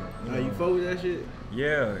for real. You fuck with that shit?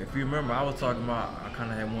 Yeah, if you remember, I was talking about I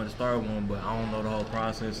kind of had wanted to start one, but I don't know the whole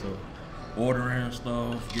process of ordering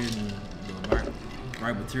stuff, getting the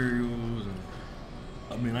right materials. And,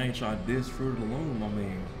 I mean, I ain't trying to diss Fruit of the Loom, I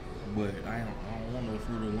mean, but I don't want no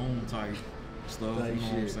Fruit of the Loom type stuff, like you know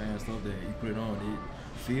what I'm saying? Stuff that you put it on, it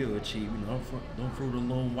feel cheap. You know, them Fruit of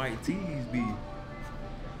the Loom white tees be...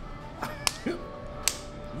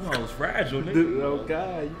 You know, it's fragile, nigga. Dude, oh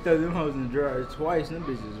God, you throw them hoes in the dryer twice, them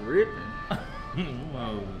bitches ripping.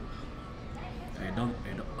 Whoa. Hey,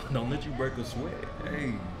 don't let you break a sweat.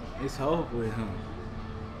 Hey. It's over with him.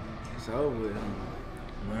 It's over with him.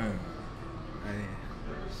 Man. Hey,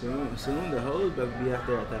 soon the hoes better be out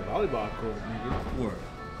there at that volleyball court, nigga. Where?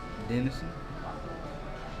 Dennison.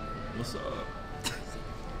 What's up?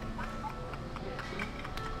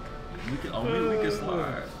 we can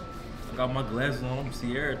slide. I got my glasses on, I can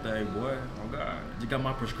see everything, boy. Oh God. Just got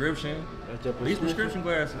my prescription. That's your These prescription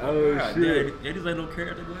glasses. Oh, God, shit. Yeah, these ain't no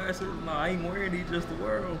character glasses. Nah, I ain't wearing these just the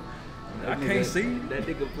world. I That can't nigga- see. That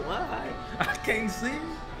nigga blind. I can't see.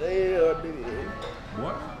 Damn, nigga.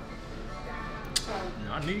 What?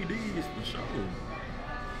 I need these for sure.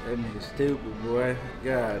 That nigga stupid, boy.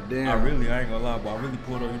 God damn. I ain't gonna lie, but I really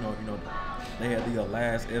pulled up, you know, they had the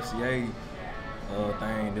last FCA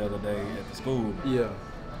thing the other day at the school. Yeah.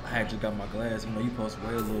 I had just got my glass. You know, you supposed to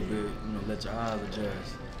wait a little bit. You know, let your eyes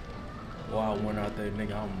adjust. While I went out there,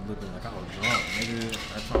 nigga, I'm looking like I was drunk, nigga.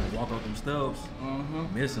 I tried to walk up them steps,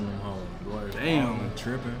 missing them hoes. Boy, damn, I'm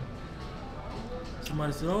tripping.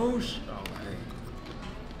 Somebody said, "Oh shit!" Oh, hey,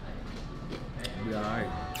 be alright.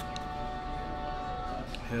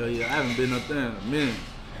 Hell yeah, I haven't been up there in a minute.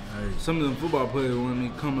 Hey. Some of them football players want me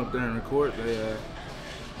to come up there and record.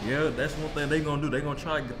 Yeah, that's one thing they gonna do. They gonna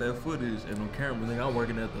try to get that footage and them cameras. Nigga, I'm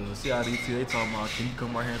working at the CIDT. They talking about, can you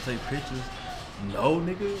come out here and take pictures? No,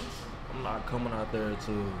 nigga. I'm not coming out there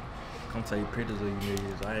to come take pictures of you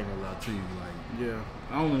niggas. I ain't gonna lie to you. Like, yeah,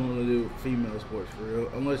 I only want to do female sports for real,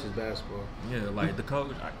 unless it's basketball. Yeah, like the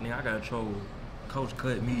coach, I got trolled. Coach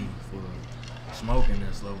cut me for smoking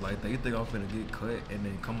and stuff like that. You think I'm finna get cut and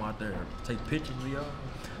then come out there and take pictures of y'all?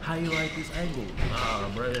 How you like this angle? Nah,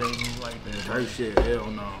 bro, it ain't even like that. Her shit,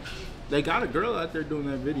 hell no. They got a girl out there doing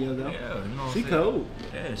that video though. Yeah, you know what she cold.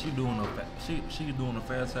 Yeah, she doing a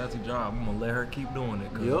fantastic job. I'm gonna let her keep doing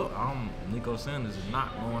it. Cause Nico Sanders is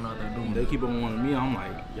not going out there doing They it. keep on wanting me. I'm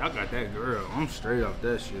like, y'all got that girl. I'm straight off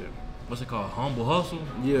that shit. What's it called? Humble hustle.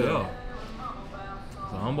 Yeah.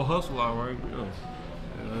 It's a humble hustle, all right. Yeah.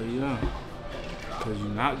 Hell yeah. Cause you're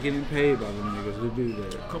not getting paid by them niggas who do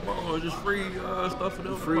that. Come on, just free stuff for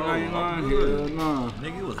them. Free 99? Hell nah.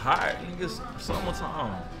 Nigga, it was hot. Nigga, it's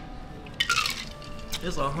summertime.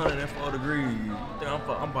 It's 104 degrees. I'm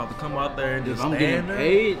about to come out there and just I'm stand getting there.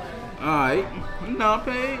 paid. Alright. Not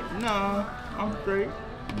paid? Nah. I'm straight.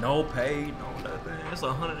 No paid, no nothing. It's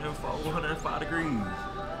 104, 105 degrees.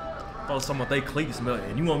 Oh, some of they cleats melting.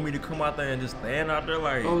 And you want me to come out there and just stand out there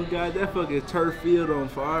like... Oh god, that fucking turf field on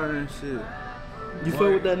fire and shit. You What?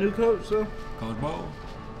 fuck with that new coach, sir? Coach Bo?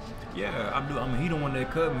 Yeah, I do. I mean, he the one that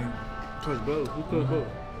cut me. Coach Bo? Who Coach Bo?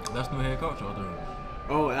 That's the new head coach out there.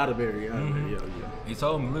 Oh, Atterbury. Yeah. He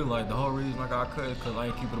told me literally like the whole reason I got cut because I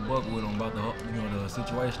ain't keeping a buck with him about the the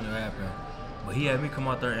situation that happened. But he had me come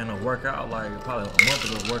out there and work out like probably a month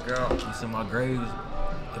ago. Work out. He said my grades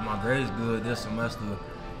good this semester.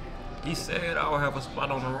 He said I would have a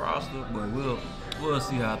spot on the roster, but we'll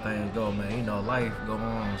see how things go, man. You know, life go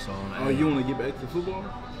on. So. Oh, you want to get back to football?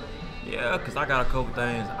 Yeah, cause I got a couple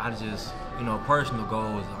things I just, personal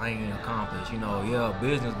goals I ain't accomplished.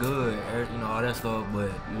 Business good, all that stuff, but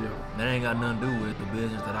that ain't got nothing to do with the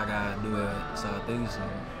business that I gotta do at Southeast.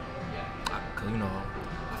 Cause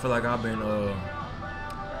I feel like I've been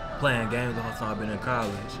playing games the whole time I've been in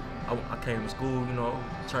college. I came to school,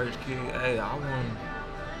 church kid. Hey, I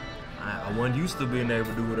wasn't used to being able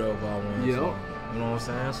to do whatever I wanted. Yep. So, you know what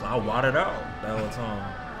I'm saying? So I wadded out that whole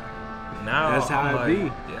time. Now that's how I'm it like,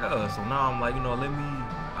 be. Yeah, so now I'm like,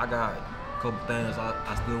 I got a couple things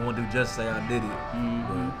I still want to do just say I did it.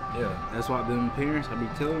 Mm-hmm. But, yeah. That's why them parents, I be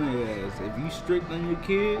telling their ass, if you strict on your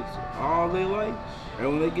kids all their life, and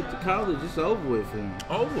when they get to college, it's over with for them.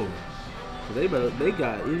 Over. So they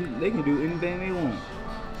can do anything they want.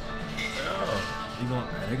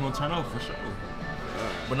 Yeah. They gonna turn up for sure.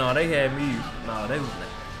 But no, they had me,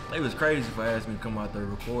 they was crazy for asking me to come out there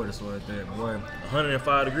and record or something like that. Boy,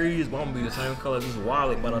 105 degrees, but I'm gonna be the same color as this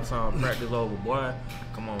wallet by the time practice over. Boy,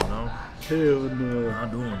 come on now. Hell no. I'm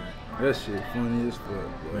doing it. That shit funny as fuck,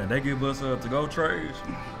 boy. Man, they give us to-go trays.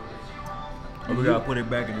 We gotta put it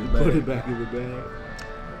back in the bag. Put it back in the bag.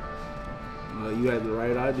 You had the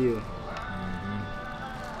right idea. Mm-hmm.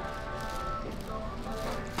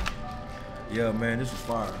 Yeah, man, this was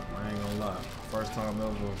fire. I ain't gonna lie. First time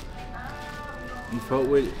ever. You fuck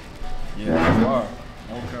with it? Yeah, it's fire.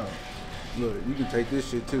 Okay. Look, you can take this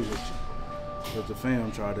shit too with you. Let the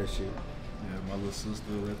fam try that shit. Yeah, my little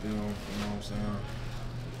sister let them, you know what I'm saying?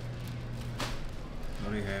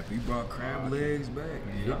 Oh, they happy. You brought crab legs back.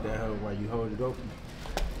 You hit that hoe while you hold it open.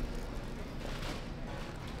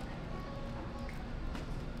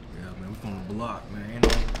 Yeah, man, we from the block, man.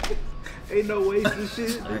 Ain't no wasting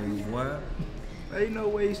shit. Hey, what? Ain't no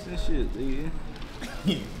wasting shit, nigga.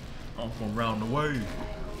 I'm from round the way.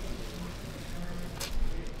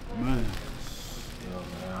 Man. Yeah,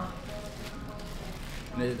 man.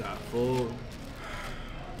 Nigga got full.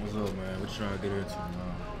 What's up, man? What you trying to get into,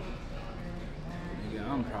 man? Nigga,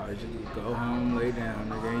 I'm probably just gonna go home, lay down.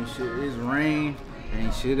 Nigga, ain't shit. It's rain.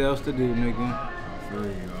 Ain't shit else to do, nigga. I feel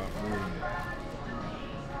you.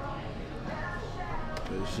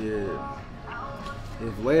 But shit.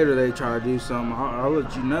 If later they try to do something, I'll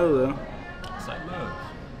let you know though. Say love.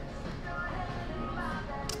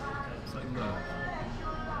 Say love.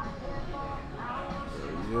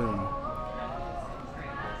 Yeah.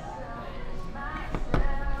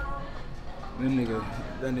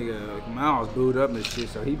 That nigga Miles booed up and shit,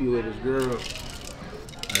 so he be with his girl.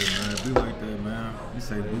 Hey man, be like that, man. You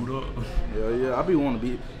say boot up. Yeah. I be want to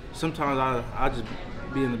be. Sometimes I just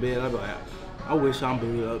be in the bed. I be like, I wish I'm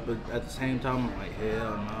booted up, but at the same time, I'm like,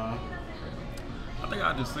 hell nah. I think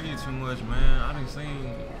I just seen too much, man. I done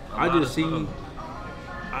seen. I just seen.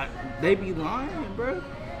 They be lying, bro.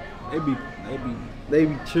 They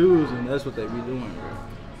be choosing. That's what they be doing, bro.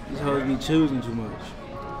 These hoes be choosing too much.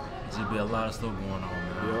 Just be a lot of stuff going on,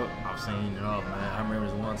 man. Yup. I've seen it all, man. I remember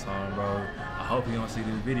this one time, bro. I hope you don't see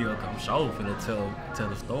this video, cause I'm sure finna tell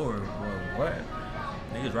the story, bro. What?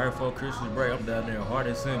 Niggas right before Christmas break, I'm down there in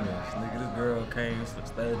Hardin Simmons. Nigga, this girl came,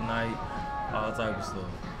 stayed the night, all type of stuff.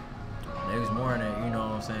 Next morning, you know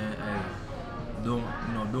what I'm saying? Hey, doing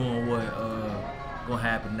what gonna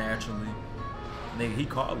happen naturally. Nigga, he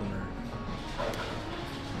calling her.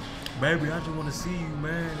 Baby, I just wanna see you,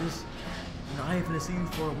 man. I ain't finna see you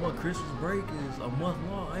for a month. Christmas break is a month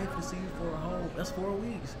long. I ain't finna see you for that's 4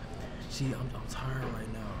 weeks. I'm tired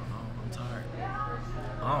right now. I'm tired.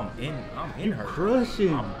 I'm in her.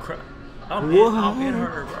 Crushing. I'm in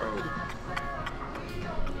her, bro.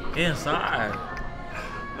 Inside.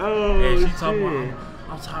 Oh, and she shit. talking about,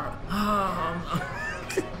 I'm tired.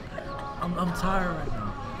 I'm tired right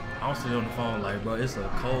now. I'm sitting on the phone like, bro, it's a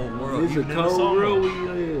cold world. It's a cold world we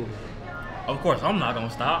live. Of course, I'm not gonna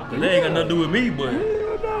stop, cause they ain't got nothing to do with me, but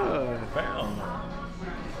hell nah. Fam.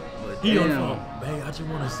 But He on the damn. phone, babe, I just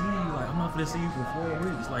wanna see you. Like, I'm not finna see you for 4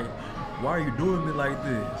 weeks. Like, why are you doing me like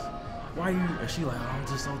this? Why you? And she like, oh, I'm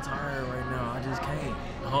just so tired right now. I just can't.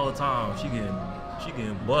 The whole time she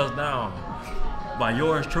getting buzzed down by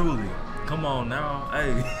yours truly. Come on now,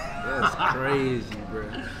 hey. That's crazy, bro.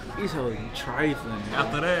 These hoes be trifling. Bro.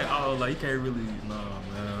 After that, I was like, you can't really, nah,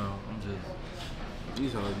 man. I'm just.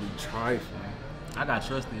 These hoes be trifling. I got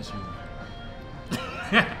trust issues.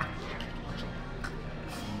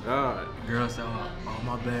 God. Girl said, oh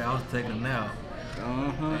my bad, I was taking a nap.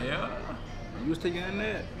 Uh-huh. Yeah. You was taking a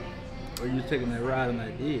nap? Or you was taking that ride and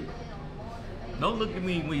I did? Don't look at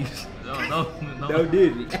me when you, no. No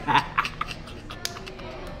diddy.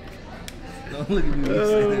 Don't look at me when you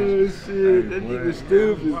say that. Oh shit, that Hey, nigga boy.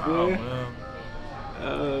 stupid, Wow, boy. man.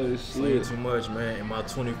 Oh Seen shit. too much, man, in my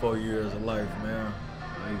 24 years of life, man.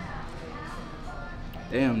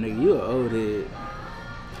 Damn, nigga, you an old head.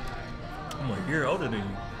 I'm a year older than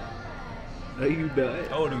you. No, you not.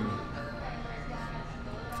 How old are you?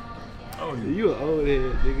 How old are you? You an old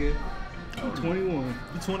head, nigga. I'm 21.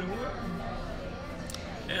 You 21?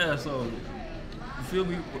 Yeah, so you feel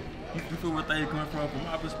me? You feel where things coming from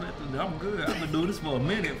my perspective? I'm good. I've been doing this for a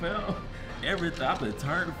minute, fam. Everything. I've been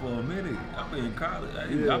turning for a minute. I've been in college. I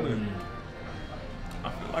feel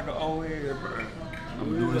like an old head, bro. I've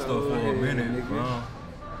been doing this stuff for a minute, bro.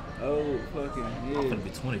 Oh, fucking I'm yeah. gonna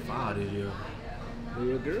be 25 this year.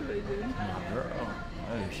 Your girl, they did. My girl.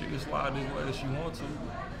 Hey, she can slide this way if she want to.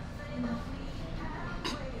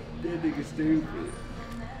 That nigga stupid.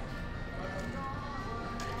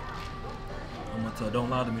 I'm gonna tell her, don't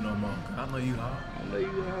lie to me no more. I know you hot. I know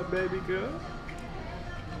you hot, baby girl.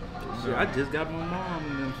 Shit, I just got my mom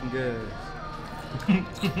and them some gas.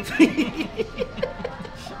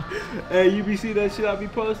 Hey, you be see that shit I be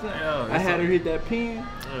posting? Yeah, I had her hit that pin. Yeah.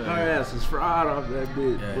 Her ass is fried off that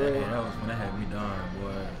bitch, Yeah, bro. that was when that had me dying,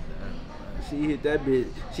 boy. She hit that bitch.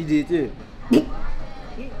 She did this.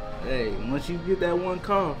 Hey, once you get that one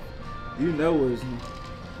call, you know it's. So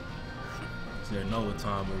you know what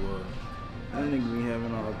time it was. That nigga be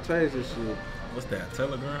having all types of shit. What's that,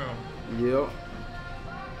 Telegram? Yep.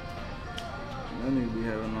 That nigga be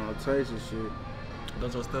having all types of shit.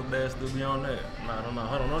 Does your stepdad still be on that? Nah,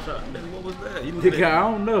 hold on, nigga, what was that? You Nigga, I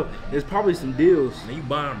don't know. It's probably some deals. Nigga, you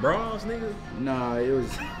buying bras, nigga? Nah, it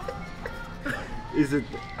was.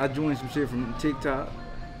 I joined some shit from TikTok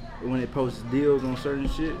when it posts deals on certain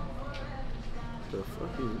shit. The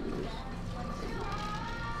fuck is this?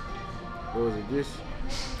 Or was it this?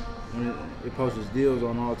 When it posts deals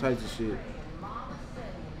on all types of shit.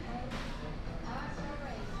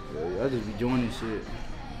 Yeah, I just be joining shit.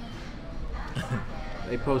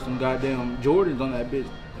 They post some goddamn Jordans on that bitch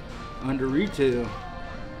under retail.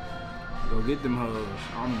 Go get them hoes.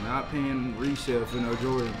 I'm not paying resale for no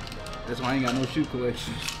Jordan. That's why I ain't got no shoe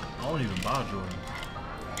collection. I don't even buy Jordan.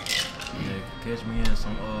 Yeah, catch me in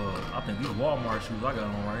some, I think these Walmart shoes I got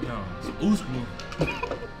on right now. Some Usma.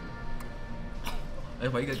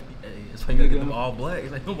 That's why you gotta get them all black.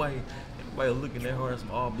 It's like nobody looking at her in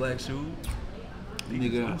some all black shoes.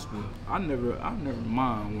 Nigga, I never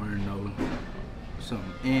mind wearing no some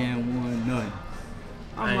N1 nothing.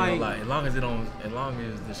 I ain't gonna lie, as long as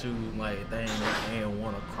the shoes like they ain't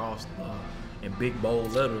N1 across the in big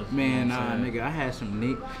bold letters. Man, you know nah, nigga, I had some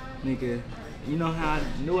nigga. You know how I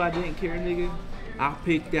knew I didn't care, nigga? I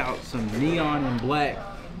picked out some neon and black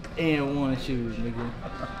and one shoes, nigga.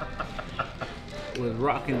 Was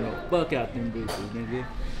rocking the fuck out them bitches, nigga.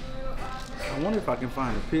 I wonder if I can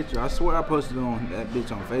find a picture. I swear I posted it on that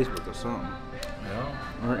bitch on Facebook or something.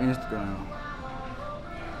 Yeah. Or Instagram.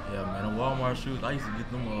 Yeah, man, the Walmart shoes, I used to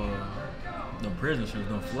get them prison shoes,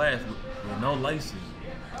 them flats with no laces.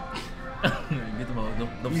 Get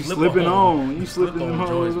them You slip slipping on. on. You slipping them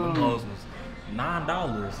hoes on. Them hoes was $9.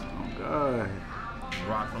 Oh, God.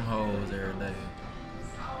 Rock them hoes every day.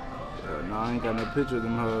 No, I ain't got no picture of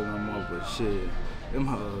them hoes no more, but shit. Them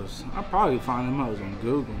hoes. I probably find them hoes on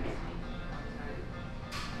Google.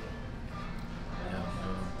 Yeah,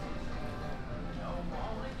 man.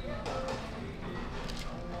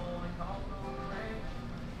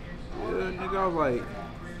 Yeah, nigga,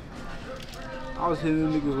 I was hitting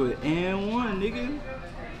them niggas with and one, nigga.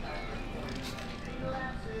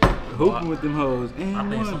 Hooping with them hoes. And I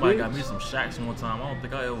think one, somebody bitch. got me some Shacks one time. I don't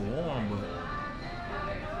think I ever wore them, but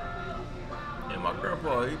yeah, my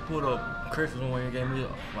grandpa, he put up Christmas when he gave me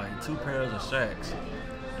like 2 pairs of Shacks.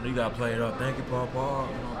 And you gotta play it up. Thank you, Papa.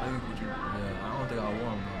 You know, thank you for you. Yeah, I don't think I wore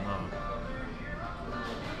them though, nah.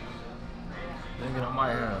 Thinking I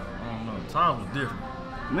might have. I don't know. Times was different.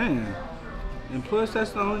 Man. And plus,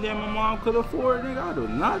 that's the only thing my mom could afford, nigga. I do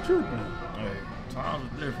not tripping. Hey, times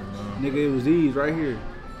was different, man. Nigga, it was these right here.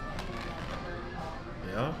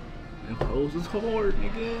 Yeah. Them hoes was hard,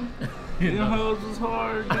 nigga. Them hoes was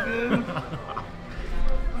hard, nigga.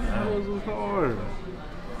 Them hoes was hard.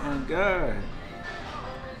 Oh, God.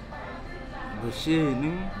 But shit,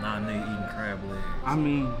 nigga. Nah, nigga eating crab legs. I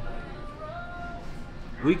mean,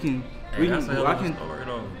 we can. Hey, that's a hell I of a can. story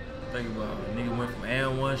though. Think about it. Nigga went from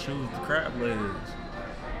and one shoes to crab legs.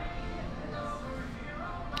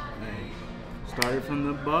 Hey, started from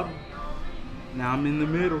the bottom. Now I'm in the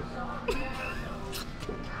middle.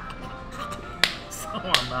 So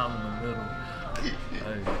I'm not in the middle.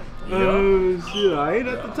 Hey, yeah. Oh shit! I ain't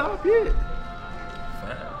at the top yet.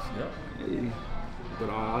 Facts, yeah. Hey, but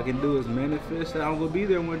all I can do is manifest that I'm gonna be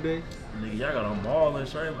there one day. Nigga, y'all got a ball and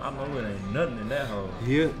shape. I know it ain't nothing in that hole.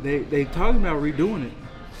 Yeah, they talking about redoing it.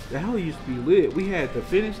 The hell used to be lit. We had the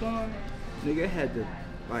finish line. Nigga, it had the,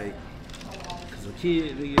 like, cause a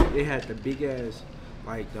kid, nigga, it had the big ass,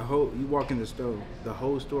 like the whole, you walk in the store, the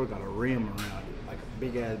whole store got a rim around it, like a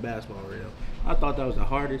big ass basketball rim. I thought that was the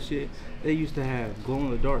hardest shit. They used to have glow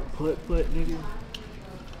in the dark putt, nigga.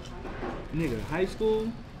 Nigga, high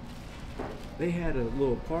school, they had a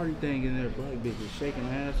little party thing in there, black bitches shaking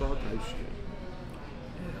ass, all type shit.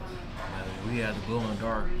 Yeah. We had the glow in the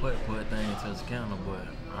dark putt thing to the counter, but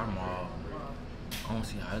I'm all, I don't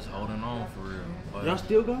see how it's holding on for real. But Y'all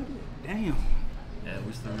still got it? Damn. yeah,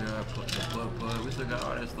 we still got the putt. We still got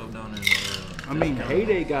all that stuff down in I mean,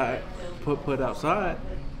 Heyday got put outside.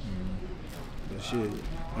 But shit,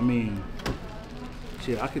 I mean,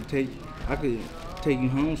 shit, I could take you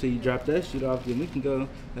home so you drop that shit off, then we can go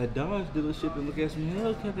at Dodge dealership and look at some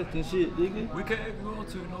Hellcats and shit, nigga. We can't go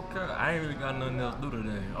to no car. I ain't really got nothing else to do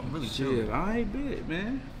today. I'm really Shit, chilling. I ain't bet,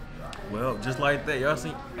 man. Well, just like that, y'all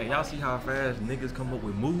see how fast niggas come up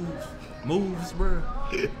with moves, bro.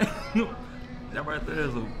 That right there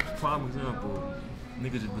is a prime example.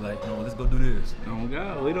 Niggas just be like, no, let's go do this. Oh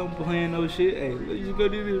God, we don't plan no shit. Hey, let's just go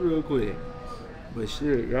do this real quick. But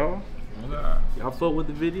shit, y'all. Y'all fuck with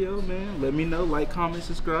the video, man. Let me know, like, comment,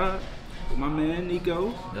 subscribe. With my man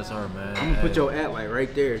Nico. That's her, man. I'm gonna put your at like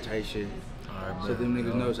right there, type shit. Alright, So them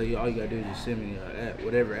niggas know. So all you gotta do is just send me an at,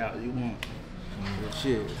 whatever out you want. But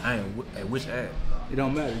shit, I ain't at which ad? it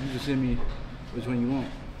don't matter. You just send me which one you want.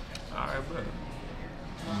 Alright, bro.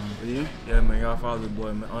 For you? Yeah, man, y'all follow the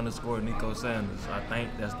boy, man, _ Nico Sanders. I think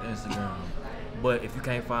that's the Instagram. But if you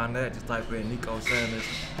can't find that, just type in Nico Sanders.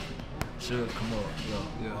 Should come up, yo.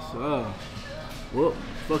 Yes, sir. Well,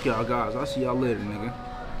 fuck y'all guys. I'll see y'all later, nigga.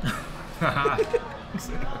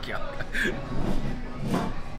 Fuck y'all.